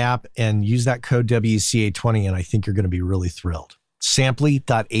Samply.app and use that code WCA20, and I think you're going to be really thrilled.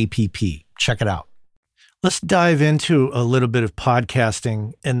 Samply.app. Check it out. Let's dive into a little bit of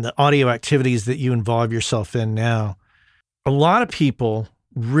podcasting and the audio activities that you involve yourself in now. A lot of people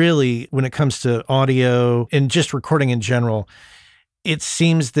really, when it comes to audio and just recording in general, it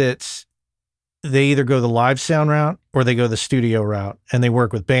seems that they either go the live sound route or they go the studio route, and they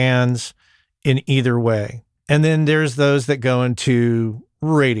work with bands in either way. And then there's those that go into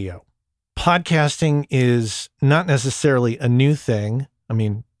radio. Podcasting is not necessarily a new thing. I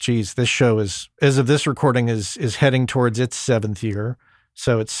mean, geez, this show is, as of this recording, is heading towards its 7th year.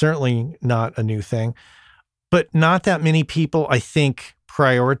 So it's certainly not a new thing. But not that many people, I think,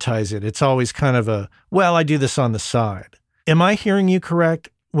 prioritize it. It's always kind of a, well, I do this on the side. Am I hearing you correct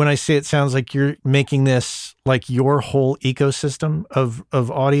when I say it sounds like you're making this like your whole ecosystem of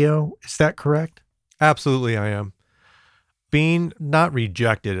audio? Is that correct? Absolutely, I am. Being not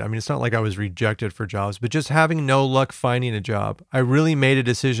rejected. I mean, it's not like I was rejected for jobs, but just having no luck finding a job. I really made a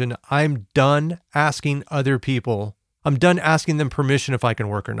decision. I'm done asking other people. I'm done asking them permission if I can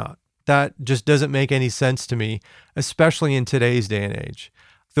work or not. That just doesn't make any sense to me, especially in today's day and age.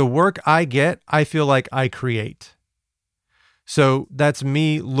 The work I get, I feel like I create. So that's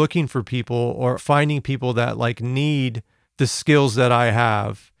me looking for people or finding people that like need the skills that I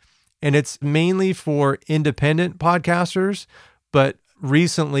have. And it's mainly for independent podcasters, but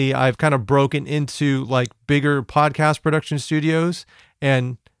recently I've kind of broken into like bigger podcast production studios,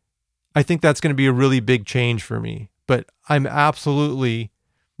 and I think that's going to be a really big change for me. But I'm absolutely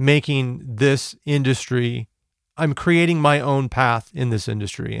making this industry, I'm creating my own path in this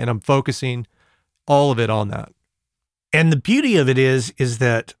industry, and I'm focusing all of it on that. And the beauty of it is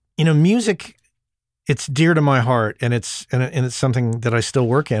that, you know, music, it's dear to my heart, and it's something that I still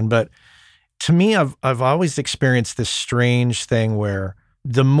work in. But to me, I've always experienced this strange thing where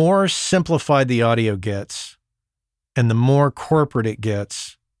the more simplified the audio gets and the more corporate it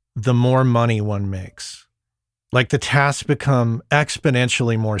gets, the more money one makes. Like the tasks become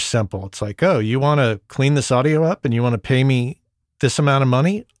exponentially more simple. It's like, oh, you want to clean this audio up and you want to pay me this amount of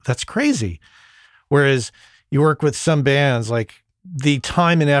money? That's crazy. Whereas you work with some bands, like the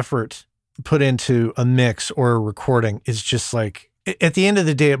time and effort put into a mix or a recording is just like, at the end of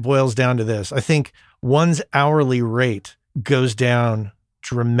the day, it boils down to this. I think one's hourly rate goes down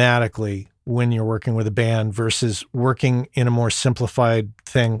dramatically when you're working with a band versus working in a more simplified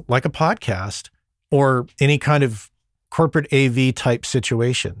thing like a podcast or any kind of corporate AV type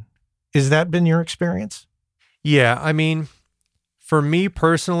situation. Has that been your experience? Yeah, I mean, for me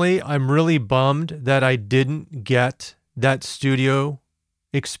personally, I'm really bummed that I didn't get that studio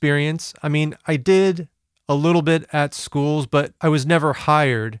experience. I mean, I did a little bit at schools, but I was never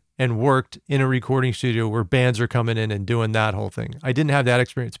hired and worked in a recording studio where bands are coming in and doing that whole thing. I didn't have that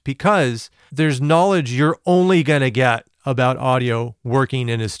experience because there's knowledge you're only going to get about audio working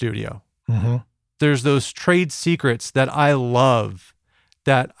in a studio. Mm-hmm. There's those trade secrets that I love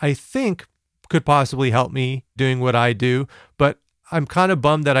that I think could possibly help me doing what I do, but I'm kind of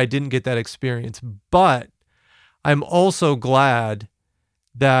bummed that I didn't get that experience. But I'm also glad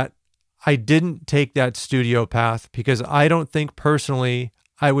that I didn't take that studio path because I don't think personally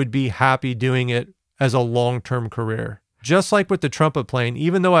I would be happy doing it as a long-term career. Just like with the trumpet playing,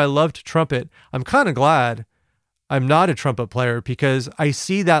 even though I loved trumpet, I'm kind of glad I'm not a trumpet player because I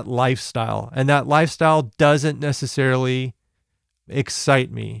see that lifestyle, and that lifestyle doesn't necessarily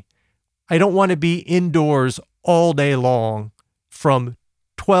excite me. I don't want to be indoors all day long from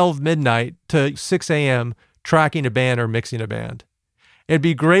 12 midnight to 6 a.m. tracking a band or mixing a band. It'd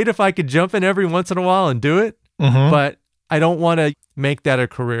be great if I could jump in every once in a while and do it, but I don't want to make that a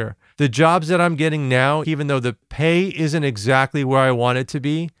career. The jobs that I'm getting now, even though the pay isn't exactly where I want it to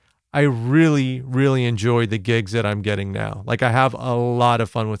be, I really, really enjoy the gigs that I'm getting now. Like I have a lot of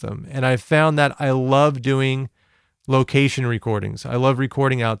fun with them. And I found that I love doing location recordings. I love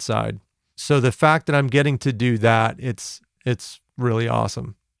recording outside. So the fact that I'm getting to do that, it's really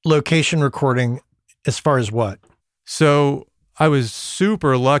awesome. Location recording as far as what? So I was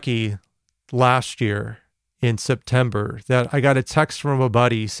super lucky last year in September that I got a text from a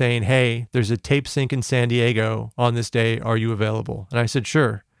buddy saying, hey, there's a tape sync in San Diego on this day. Are you available? And I said,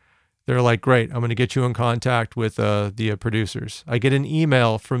 sure. They're like, great. I'm going to get you in contact with the producers. I get an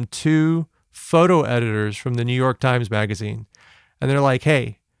email from 2 photo editors from the New York Times Magazine. And they're like,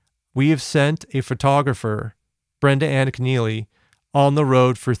 hey, we have sent a photographer, Brenda Ann Keneally, on the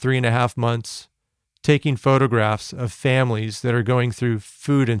road for 3.5 months, taking photographs of families that are going through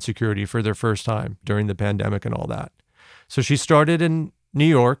food insecurity for their first time during the pandemic and all that. So she started in New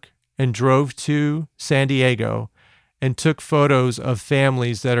York and drove to San Diego and took photos of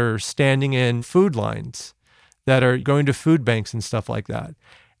families that are standing in food lines, that are going to food banks and stuff like that.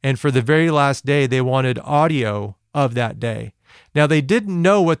 And for the very last day, they wanted audio of that day. Now, they didn't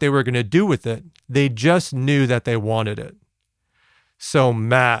know what they were going to do with it. They just knew that they wanted it. So,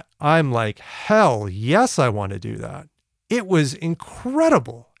 Matt, I'm like, hell yes, I want to do that. It was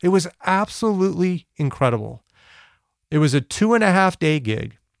incredible. It was absolutely incredible. It was a 2.5-day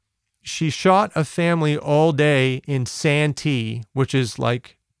gig. She shot a family all day in Santee, which is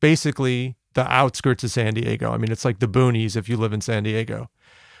like basically the outskirts of San Diego. I mean, it's like the boonies if you live in San Diego.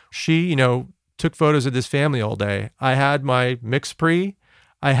 She, took photos of this family all day. I had my mix pre.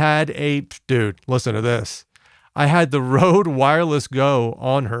 I had dude, listen to this. I had the Rode Wireless Go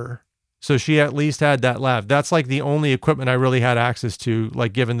on her. So she at least had that lav. That's like the only equipment I really had access to,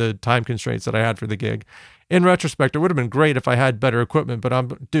 like given the time constraints that I had for the gig. In retrospect, it would have been great if I had better equipment, but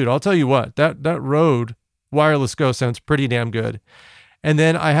I'll tell you what, that Rode Wireless Go sounds pretty damn good. And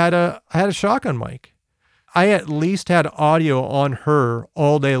then I had a shotgun mic. I at least had audio on her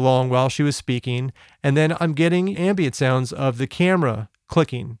all day long while she was speaking. And then I'm getting ambient sounds of the camera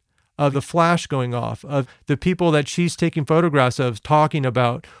clicking, of the flash going off, of the people that she's taking photographs of talking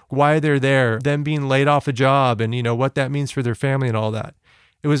about why they're there, them being laid off a job and, what that means for their family and all that.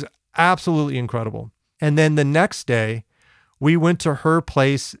 It was absolutely incredible. And then the next day, we went to her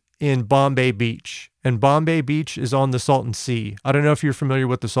place in Bombay Beach. And Bombay Beach is on the Salton Sea. I don't know if you're familiar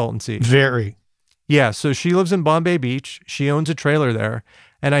with the Salton Sea. Very. Yeah, so she lives in Bombay Beach. She owns a trailer there.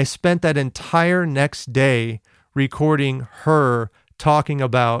 And I spent that entire next day recording her talking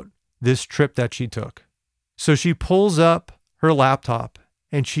about this trip that she took. So she pulls up her laptop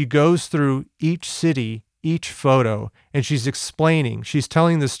and she goes through each city, each photo, and she's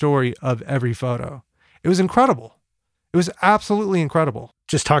telling the story of every photo. It was incredible. It was absolutely incredible.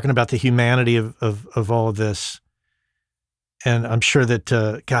 Just talking about the humanity of all of this. And I'm sure that,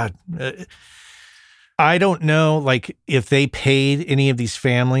 I don't know, like, if they paid any of these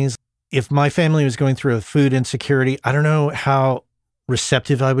families. If my family was going through a food insecurity, I don't know how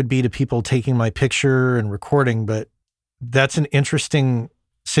receptive I would be to people taking my picture and recording, but that's an interesting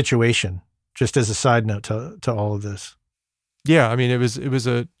situation. just as a side note to all of this. Yeah, I mean, it was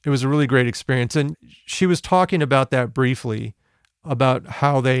a really great experience, and she was talking about that briefly, about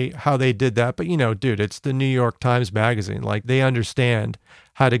how they did that. But dude, it's the New York Times Magazine. Like, they understand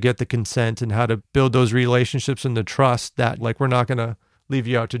how to get the consent and how to build those relationships and the trust that, like, we're not going to leave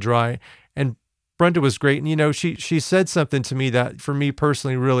you out to dry. And Brenda was great, and she said something to me that for me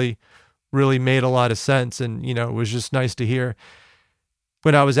personally really made a lot of sense, and it was just nice to hear.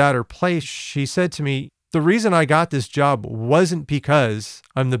 When I was at her place, she said to me, the reason I got this job wasn't because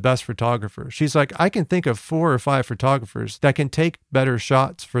I'm the best photographer. She's like, I can think of 4 or 5 photographers that can take better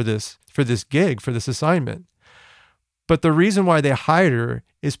shots for this gig, for this assignment. But the reason why they hired her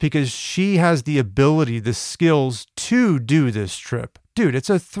is because she has the ability, the skills to do this trip. Dude, it's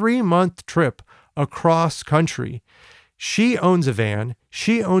a 3-month trip across country. She owns a van.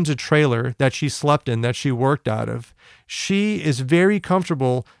 She owns a trailer that she slept in, that she worked out of. She is very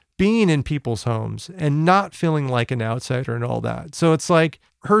comfortable being in people's homes and not feeling like an outsider and all that. So it's like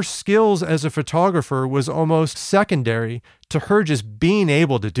her skills as a photographer was almost secondary to her just being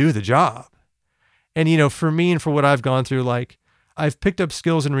able to do the job. And, for me and for what I've gone through, like, I've picked up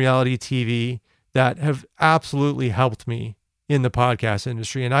skills in reality TV that have absolutely helped me in the podcast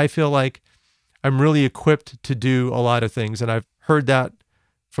industry. And I feel like I'm really equipped to do a lot of things. And I've heard that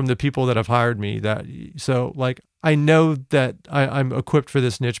from the people that have hired me, so like, I know that I'm equipped for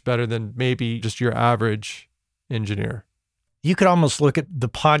this niche better than maybe just your average engineer. You could almost look at the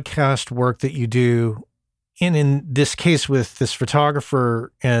podcast work that you do, and in this case with this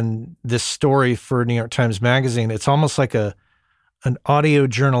photographer and this story for New York Times Magazine, it's almost like an audio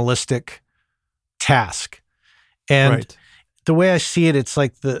journalistic task. And right. The way I see it, it's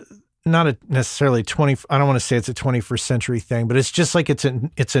like not necessarily I don't want to say it's a 21st century thing, but it's just like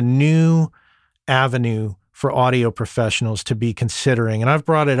it's a new avenue for audio professionals to be considering. And I've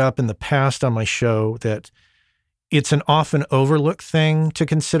brought it up in the past on my show that it's an often overlooked thing to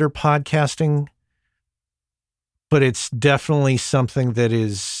consider podcasting, but it's definitely something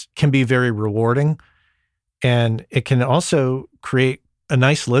that can be very rewarding. And it can also create a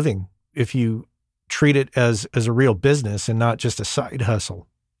nice living if you treat it as a real business and not just a side hustle.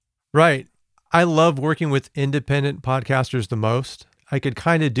 Right. I love working with independent podcasters the most. I could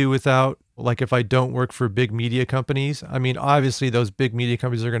kind of do without, like, if I don't work for big media companies. I mean, obviously those big media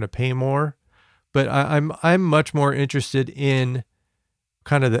companies are going to pay more, but I'm much more interested in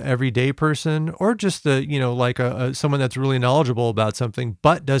kind of the everyday person, or just the, like someone that's really knowledgeable about something,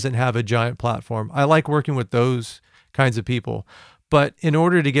 but doesn't have a giant platform. I like working with those kinds of people. But in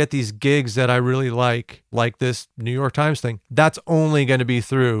order to get these gigs that I really like this New York Times thing, that's only going to be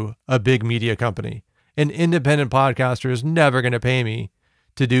through a big media company. An independent podcaster is never going to pay me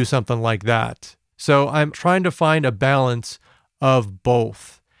to do something like that. So I'm trying to find a balance of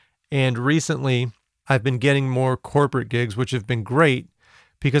both. And recently, I've been getting more corporate gigs, which have been great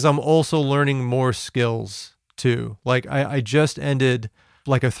because I'm also learning more skills too. Like, I just ended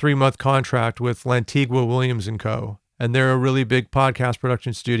like a 3-month contract with Lantigua Williams & Co., and they're a really big podcast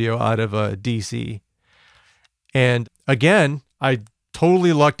production studio out of DC. And again, I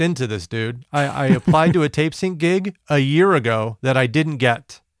totally lucked into this, dude. I applied to a tape sync gig a year ago that I didn't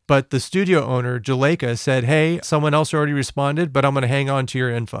get. But the studio owner, Juleka, said, hey, someone else already responded, but I'm going to hang on to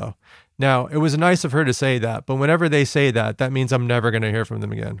your info. Now, it was nice of her to say that, but whenever they say that, that means I'm never going to hear from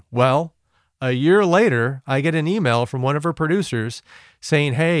them again. Well, a year later, I get an email from one of her producers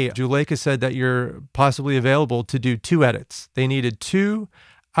saying, hey, Juleka said that you're possibly available to do 2 edits. They needed 2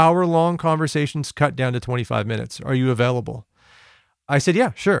 hour-long conversations cut down to 25 minutes. Are you available? I said,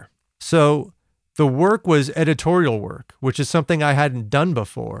 yeah, sure. So the work was editorial work, which is something I hadn't done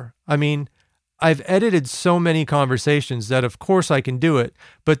before. I mean, I've edited so many conversations that of course I can do it,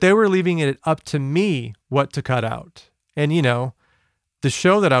 but they were leaving it up to me what to cut out. And the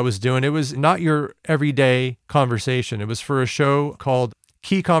show that I was doing, it was not your everyday conversation. It was for a show called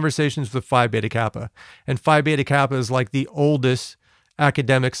Key Conversations with Phi Beta Kappa. And Phi Beta Kappa is like the oldest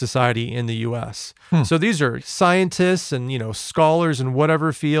academic society in the US. So these are scientists and, scholars in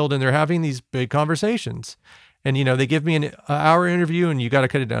whatever field, and they're having these big conversations. And, they give me an hour interview and you got to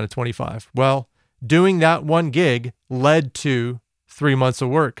cut it down to 25. Well, doing that one gig led to 3 months of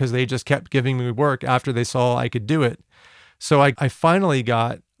work because they just kept giving me work after they saw I could do it. So I finally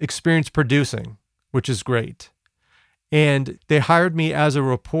got experience producing, which is great. And they hired me as a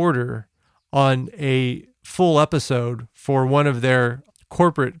reporter on a full episode for one of their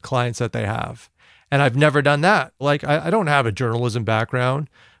corporate clients that they have. And I've never done that. Like, I don't have a journalism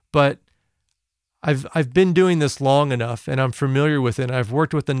background, but I've been doing this long enough and I'm familiar with it. And I've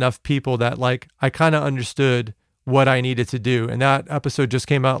worked with enough people that, like, I kind of understood what I needed to do. And that episode just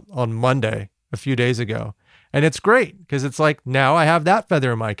came out on Monday, a few days ago. And it's great because it's like, now I have that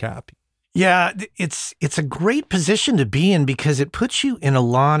feather in my cap. Yeah, it's a great position to be in because it puts you in a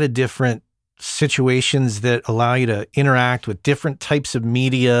lot of different situations that allow you to interact with different types of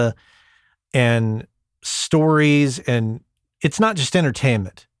media and stories. And it's not just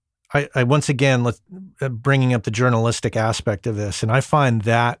entertainment. I once again, bringing up the journalistic aspect of this, and I find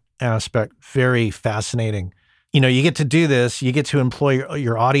that aspect very fascinating. You know, you get to do this, you get to employ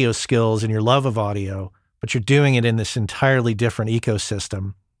your audio skills and your love of audio, but you're doing it in this entirely different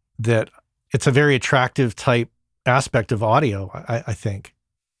ecosystem that it's a very attractive type aspect of audio, I think.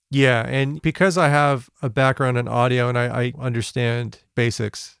 Yeah. And because I have a background in audio and I understand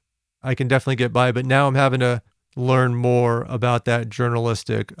basics, I can definitely get by. But now I'm having to learn more about that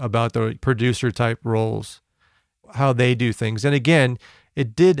journalistic, about the producer type roles, how they do things. And again,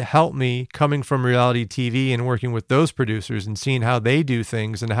 it did help me coming from reality TV and working with those producers and seeing how they do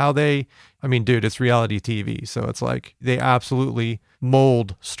things and how I mean, dude, it's reality TV. So it's like they absolutely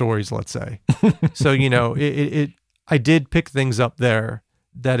mold stories, let's say. So, you know, I did pick things up there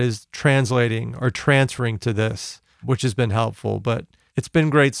that is translating or transferring to this, which has been helpful, but it's been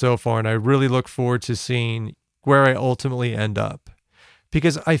great so far. And I really look forward to seeing where I ultimately end up,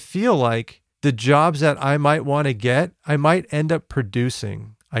 because I feel like the jobs that I might want to get, I might end up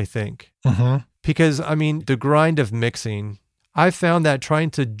producing, I think. Mm-hmm. Because, I mean, the grind of mixing, I found that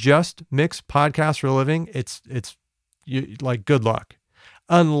trying to just mix podcasts for a living, it's like, good luck.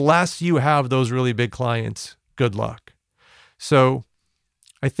 Unless you have those really big clients, good luck. So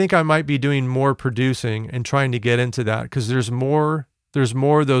I think I might be doing more producing and trying to get into that because there's more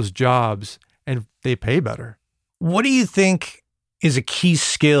of those jobs and they pay better. What do you think is a key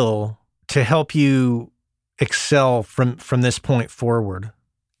skill to help you excel from this point forward?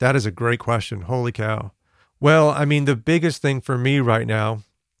 That is a great question. Holy cow. Well, I mean, the biggest thing for me right now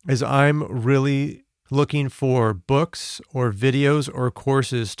is I'm really looking for books or videos or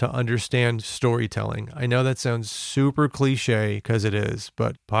courses to understand storytelling. I know that sounds super cliche because it is,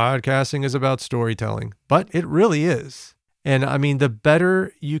 but podcasting is about storytelling, but it really is. And I mean, the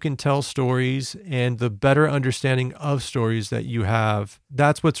better you can tell stories and the better understanding of stories that you have,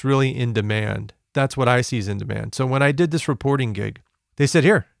 that's what's really in demand. That's what I see is in demand. So when I did this reporting gig, they said,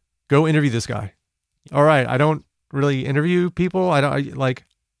 here, go interview this guy. All right, I don't really interview people.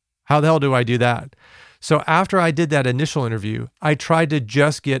 How the hell do I do that? So after I did that initial interview, I tried to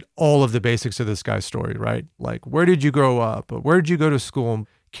just get all of the basics of this guy's story, right? Like, where did you grow up? Where did you go to school?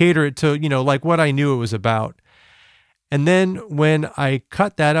 Cater it to, like what I knew it was about. And then when I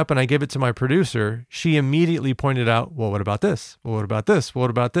cut that up and I gave it to my producer, she immediately pointed out, well, what about this? Well, what about this? What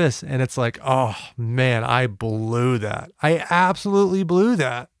about this? And it's like, oh man, I blew that. I absolutely blew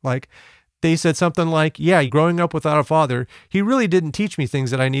that. Like they said something like, yeah, growing up without a father, he really didn't teach me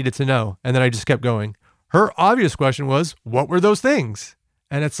things that I needed to know. And then I just kept going. Her obvious question was, what were those things?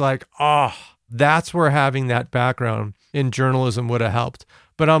 And it's like, oh, that's where having that background in journalism would have helped.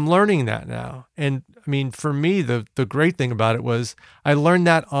 But I'm learning that now. And I mean, for me, the great thing about it was I learned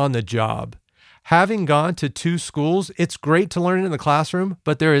that on the job. Having gone to 2 schools, it's great to learn it in the classroom,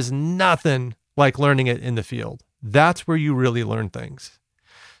 but there is nothing like learning it in the field. That's where you really learn things.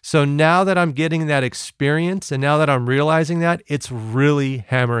 So now that I'm getting that experience and now that I'm realizing that, it's really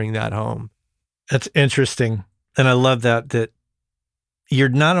hammering that home. That's interesting. And I love that you're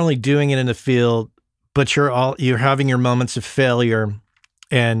not only doing it in the field, but you're having your moments of failure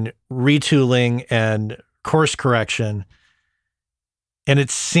and retooling and course correction. And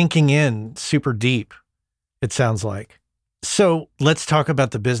it's sinking in super deep, it sounds like. So let's talk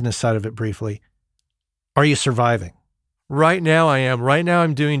about the business side of it briefly. Are you surviving? Right now I am. Right now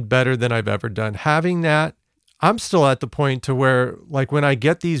I'm doing better than I've ever done. Having that, I'm still at the point to where, like, when I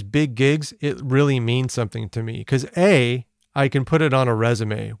get these big gigs, it really means something to me. Because A, I can put it on a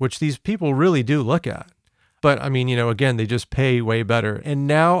resume, which these people really do look at. But I mean, again, they just pay way better. And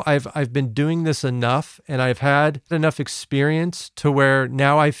now I've been doing this enough and I've had enough experience to where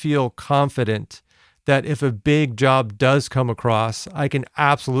now I feel confident that if a big job does come across, I can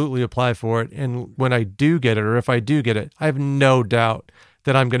absolutely apply for it. And when I do get it, or if I do get it, I have no doubt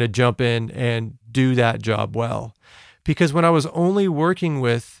that I'm going to jump in and do that job well. Because when I was only working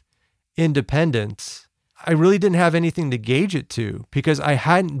with independents, I really didn't have anything to gauge it to because I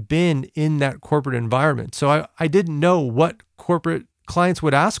hadn't been in that corporate environment. So I didn't know what corporate clients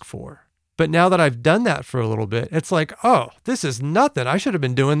would ask for. But now that I've done that for a little bit, it's like, oh, this is nothing. I should have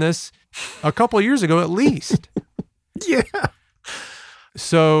been doing this a couple of years ago at least. Yeah.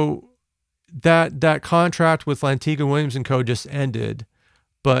 So that contract with Lantigua Williams & Co. just ended,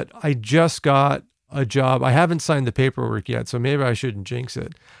 but I just got a job. I haven't signed the paperwork yet, so maybe I shouldn't jinx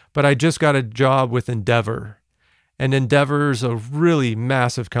it. But I just got a job with Endeavor. And Endeavor's a really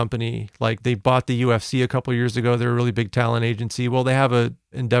massive company. Like they bought the UFC a couple years ago. They're a really big talent agency. Well, they have a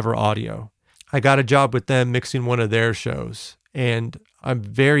Endeavor Audio. I got a job with them mixing one of their shows. And I'm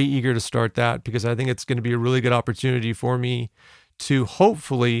very eager to start that because I think it's going to be a really good opportunity for me to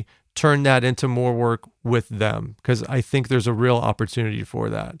hopefully turn that into more work with them because I think there's a real opportunity for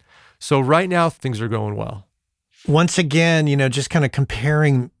that. So right now, things are going well. Once again, just kind of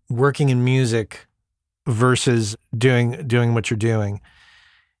comparing working in music versus doing what you're doing.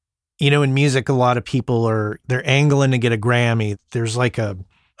 In music, a lot of people they're angling to get a Grammy. There's like a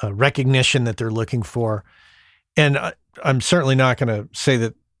recognition that they're looking for. And I'm certainly not going to say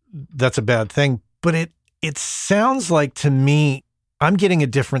that that's a bad thing, but it sounds like to me, I'm getting a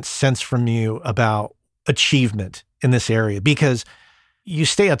different sense from you about achievement in this area because you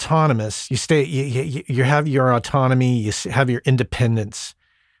stay autonomous. You have your autonomy, you have your independence,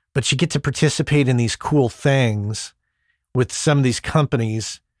 but you get to participate in these cool things with some of these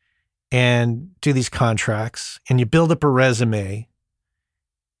companies and do these contracts, and you build up a resume,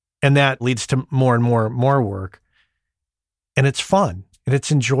 and that leads to more and more work. And it's fun and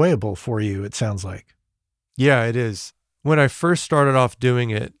it's enjoyable for you, it sounds like. Yeah, it is. When I first started off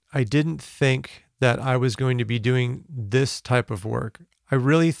doing it, I didn't think that I was going to be doing this type of work. I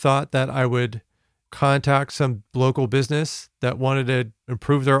really thought that I would contact some local business that wanted to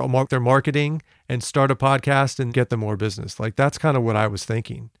improve their marketing and start a podcast and get them more business. Like that's kind of what I was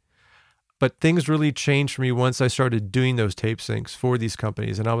thinking. But things really changed for me once I started doing those tape syncs for these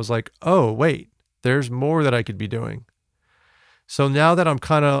companies. And I was like, oh, wait, there's more that I could be doing. So now that I'm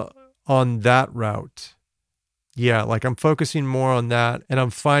kind of on that route, yeah, like I'm focusing more on that. And I'm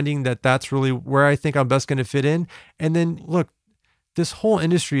finding that that's really where I think I'm best going to fit in. And then look, this whole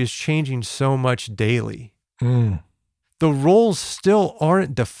industry is changing so much daily. The roles still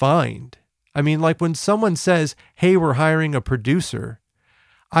aren't defined. I mean, like when someone says, hey, we're hiring a producer,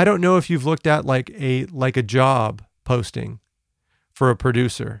 I don't know if you've looked at like a job posting for a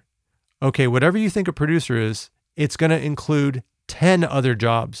producer. Okay, whatever you think a producer is, it's going to include 10 other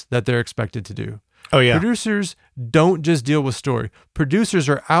jobs that they're expected to do. Oh, yeah. Producers don't just deal with story. Producers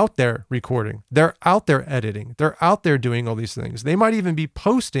are out there recording. They're out there editing. They're out there doing all these things. They might even be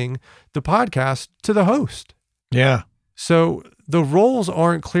posting the podcast to the host. Yeah. So the roles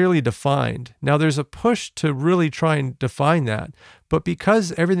aren't clearly defined. Now there's a push to really try and define that. But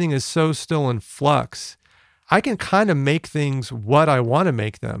because everything is so still in flux, I can kind of make things what I want to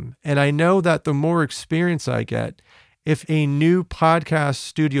make them. And I know that the more experience I get, if a new podcast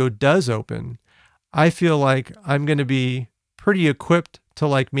studio does open, I feel like I'm going to be pretty equipped to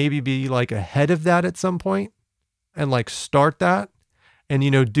like maybe be like ahead of that at some point and like start that and,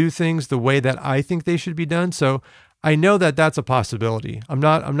 do things the way that I think they should be done. So I know that that's a possibility. I'm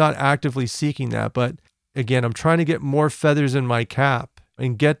not actively seeking that, but again, I'm trying to get more feathers in my cap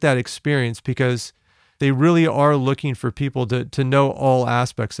and get that experience because they really are looking for people to know all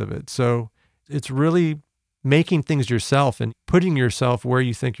aspects of it. So it's really making things yourself and putting yourself where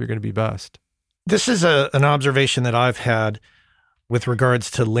you think you're going to be best. This is an observation that I've had with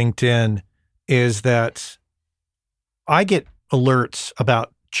regards to LinkedIn is that I get alerts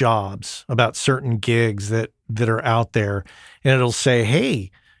about jobs, about certain gigs that are out there, and it'll say,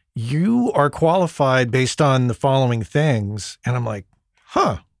 hey, you are qualified based on the following things. And I'm like,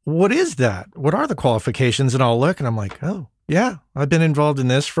 what is that? What are the qualifications? And I'll look and I'm like, oh, yeah, I've been involved in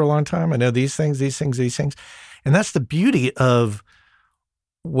this for a long time. I know these things. And that's the beauty of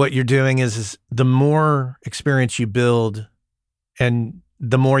what you're doing is the more experience you build and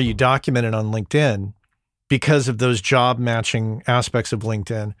the more you document it on LinkedIn, because of those job matching aspects of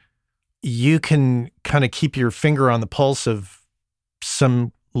LinkedIn, you can kind of keep your finger on the pulse of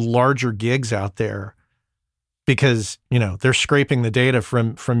some larger gigs out there because, they're scraping the data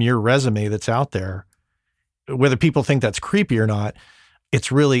from your resume that's out there. Whether people think that's creepy or not,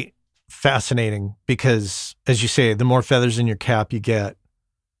 it's really fascinating because, as you say, the more feathers in your cap you get,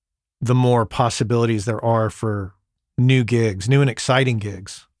 the more possibilities there are for new gigs, new and exciting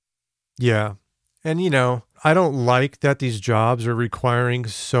gigs. Yeah. And, I don't like that these jobs are requiring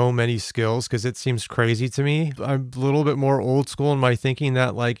so many skills because it seems crazy to me. I'm a little bit more old school in my thinking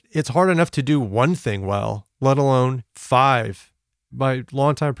that like it's hard enough to do one thing well, let alone 5. My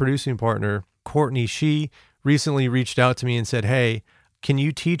longtime producing partner, Courtney, she recently reached out to me and said, hey, can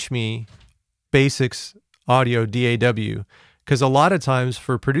you teach me basics audio DAW? Because a lot of times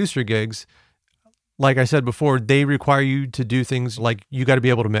for producer gigs, like I said before, they require you to do things like you got to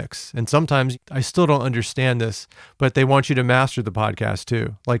be able to mix. And sometimes I still don't understand this, but they want you to master the podcast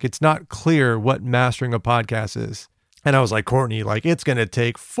too. Like it's not clear what mastering a podcast is. And I was like, Courtney, like it's going to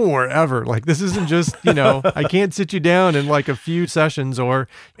take forever. Like this isn't just, I can't sit you down in like a few sessions or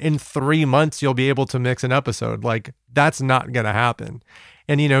in 3 months, you'll be able to mix an episode. Like that's not going to happen.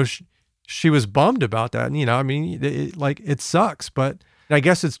 And, she was bummed about that. And, it sucks, but I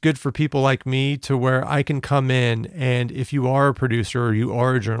guess it's good for people like me to where I can come in, and if you are a producer or you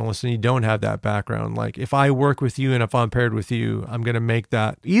are a journalist and you don't have that background, like if I work with you and if I'm paired with you, I'm going to make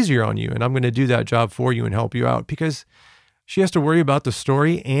that easier on you and I'm going to do that job for you and help you out, because she has to worry about the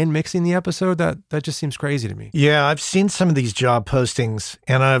story and mixing the episode. That just seems crazy to me. Yeah, I've seen some of these job postings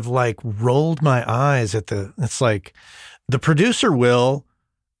and I've like rolled my eyes at it's like the producer will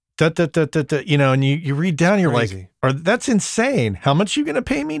and you read down, you're Crazy. like, that's insane. How much are you going to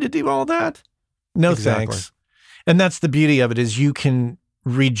pay me to do all that? No, Exactly. thanks. And that's the beauty of it, is you can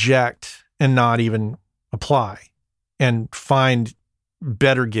reject and not even apply and find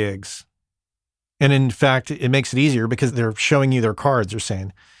better gigs. And in fact, it makes it easier because they're showing you their cards. They're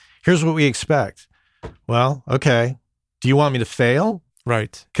saying, here's what we expect. Well, okay. Do you want me to fail?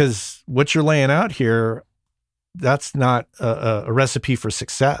 Right. Because what you're laying out here, that's not a recipe for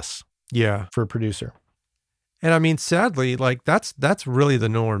success Yeah. for a producer. And I mean, sadly, like that's really the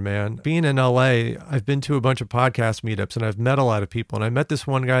norm, man. Being in LA, I've been to a bunch of podcast meetups and I've met a lot of people. And I met this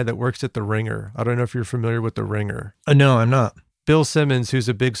one guy that works at The Ringer. I don't know if you're familiar with The Ringer. No, I'm not. Bill Simmons, who's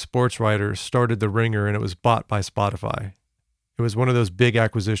a big sports writer, started The Ringer and it was bought by Spotify. It was one of those big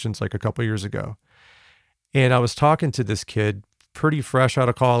acquisitions like a couple years ago. And I was talking to this kid, pretty fresh out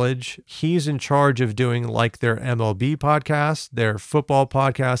of college. He's in charge of doing like their MLB podcast, their football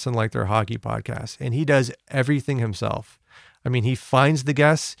podcast, and like their hockey podcast. And he does everything himself. I mean, he finds the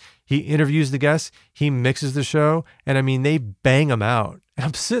guests, he interviews the guests, he mixes the show. And I mean, they bang them out. And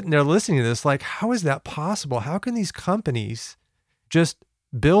I'm sitting there listening to this, like, how is that possible? How can these companies just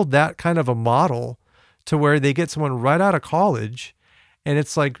build that kind of a model to where they get someone right out of college and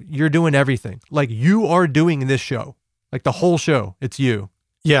it's like, you're doing everything. Like you are doing this show. Like the whole show, it's you.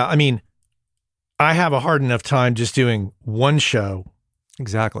 Yeah, I mean, I have a hard enough time just doing one show.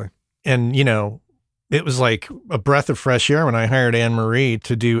 Exactly. And, it was like a breath of fresh air when I hired Anne-Marie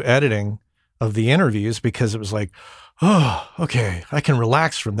to do editing of the interviews, because it was like, oh, okay, I can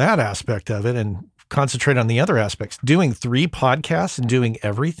relax from that aspect of it and concentrate on the other aspects. Doing 3 podcasts and doing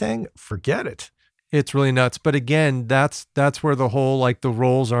everything, forget it. It's really nuts. But again, that's where the whole, like the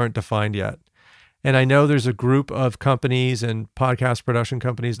roles aren't defined yet. And I know there's a group of companies and podcast production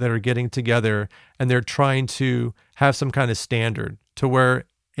companies that are getting together and they're trying to have some kind of standard to where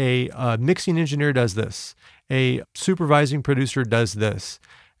a mixing engineer does this, a supervising producer does this,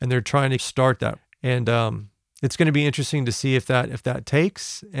 and they're trying to start that. And it's going to be interesting to see if that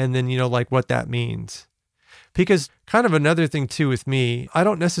takes, and then, like what that means. Because kind of another thing too with me, I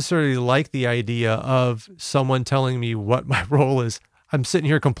don't necessarily like the idea of someone telling me what my role is. I'm sitting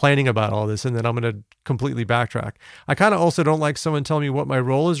here complaining about all this and then I'm going to completely backtrack. I kind of also don't like someone telling me what my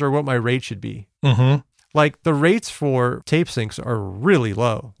role is or what my rate should be. Mm-hmm. Like the rates for tape syncs are really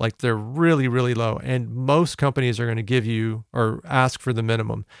low. Like they're really, really low. And most companies are going to give you or ask for the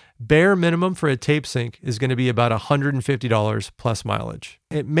minimum. Bare minimum for a tape sync is going to be about $150 plus mileage.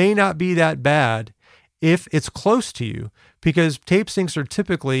 It may not be that bad if it's close to you, because tape syncs are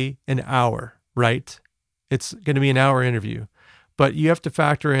typically an hour, right? It's going to be an hour interview. But you have to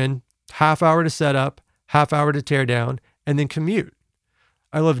factor in half hour to set up, half hour to tear down, and then commute.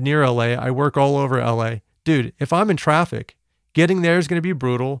 I live near LA. I work all over LA. Dude, if I'm in traffic, getting there is going to be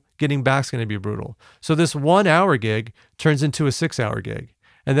brutal. Getting back is going to be brutal. So this 1 hour gig turns into a 6 hour gig.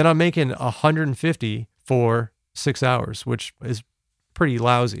 And then I'm making $150 for 6 hours, which is pretty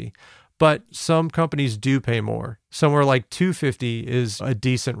lousy. But some companies do pay more. Somewhere like $250 is a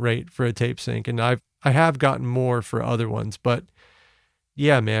decent rate for a tape sync. And I have gotten more for other ones, but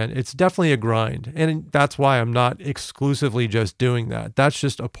yeah, man, it's definitely a grind. And that's why I'm not exclusively just doing that. That's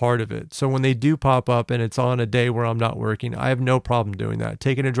just a part of it. So when they do pop up and it's on a day where I'm not working, I have no problem doing that.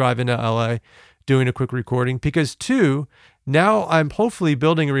 Taking a drive into LA, doing a quick recording, because now I'm hopefully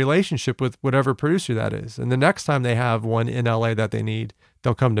building a relationship with whatever producer that is. And the next time they have one in LA that they need,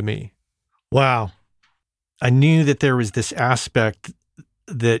 they'll come to me. Wow. I knew that there was this aspect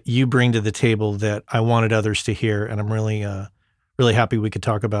that you bring to the table that I wanted others to hear. And I'm really happy we could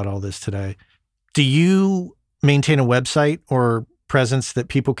talk about all this today. Do you maintain a website or presence that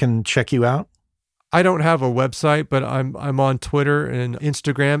people can check you out? I don't have a website, but I'm on Twitter and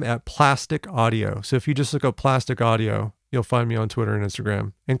Instagram at Plastic Audio. So if you just look up Plastic Audio, you'll find me on Twitter and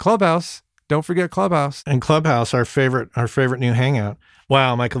Instagram. And Clubhouse, don't forget Clubhouse. And Clubhouse, our favorite new hangout.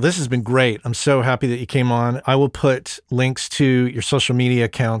 Wow, Michael, this has been great. I'm so happy that you came on. I will put links to your social media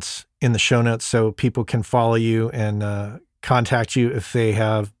accounts in the show notes so people can follow you and contact you if they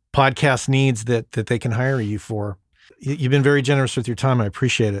have podcast needs that they can hire you for. You've been very generous with your time. I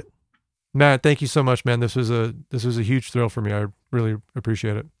appreciate it. Matt, thank you so much, man. This was a huge thrill for me. I really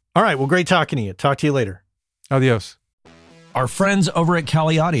appreciate it. All right. Well, great talking to you. Talk to you later. Adios. Our friends over at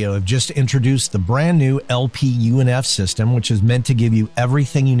Cali Audio have just introduced the brand new LP UNF system, which is meant to give you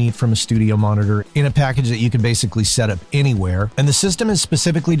everything you need from a studio monitor in a package that you can basically set up anywhere. And the system is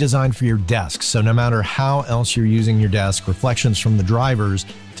specifically designed for your desk. So no matter how else you're using your desk, reflections from the drivers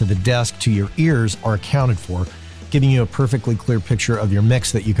to the desk to your ears are accounted for, giving you a perfectly clear picture of your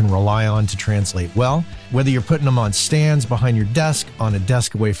mix that you can rely on to translate well. Whether you're putting them on stands behind your desk, on a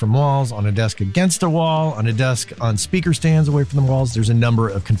desk away from walls, on a desk against a wall, on a desk on speaker stands away from the walls, there's a number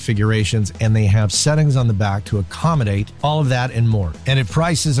of configurations, and they have settings on the back to accommodate all of that and more. And if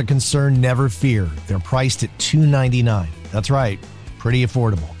price is a concern, never fear. They're priced at $299. That's right, pretty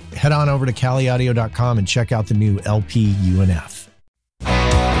affordable. Head on over to caliaudio.com and check out the new LP UNF.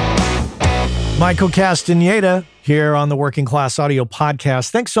 Michael Castaneda here on the Working Class Audio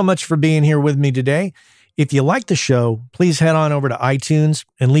Podcast. Thanks so much for being here with me today. If you like the show, please head on over to iTunes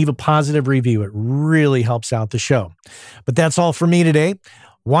and leave a positive review. It really helps out the show. But that's all for me today.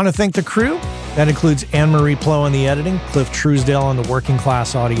 Want to thank the crew. That includes Anne-Marie Plow on the editing, Cliff Truesdale on the Working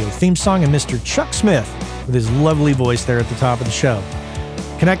Class Audio theme song, and Mr. Chuck Smith with his lovely voice there at the top of the show.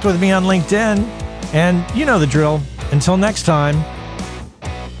 Connect with me on LinkedIn, and you know the drill. Until next time,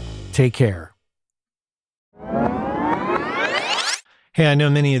 take care. Hey, I know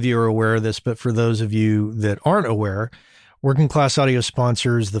many of you are aware of this, but for those of you that aren't aware, Working Class Audio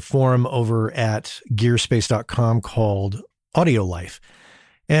sponsors the forum over at gearspace.com called Audio Life.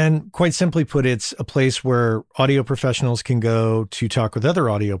 And quite simply put, it's a place where audio professionals can go to talk with other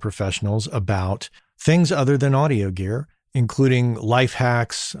audio professionals about things other than audio gear, including life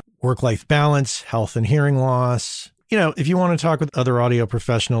hacks, work-life balance, health and hearing loss. You know, if you want to talk with other audio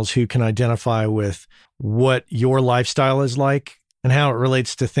professionals who can identify with what your lifestyle is like, and how it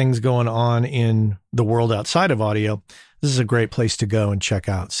relates to things going on in the world outside of audio, this is a great place to go and check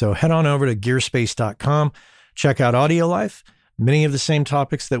out. So head on over to gearspace.com, check out Audio Life, many of the same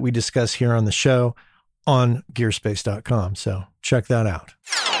topics that we discuss here on the show on gearspace.com. So check that out.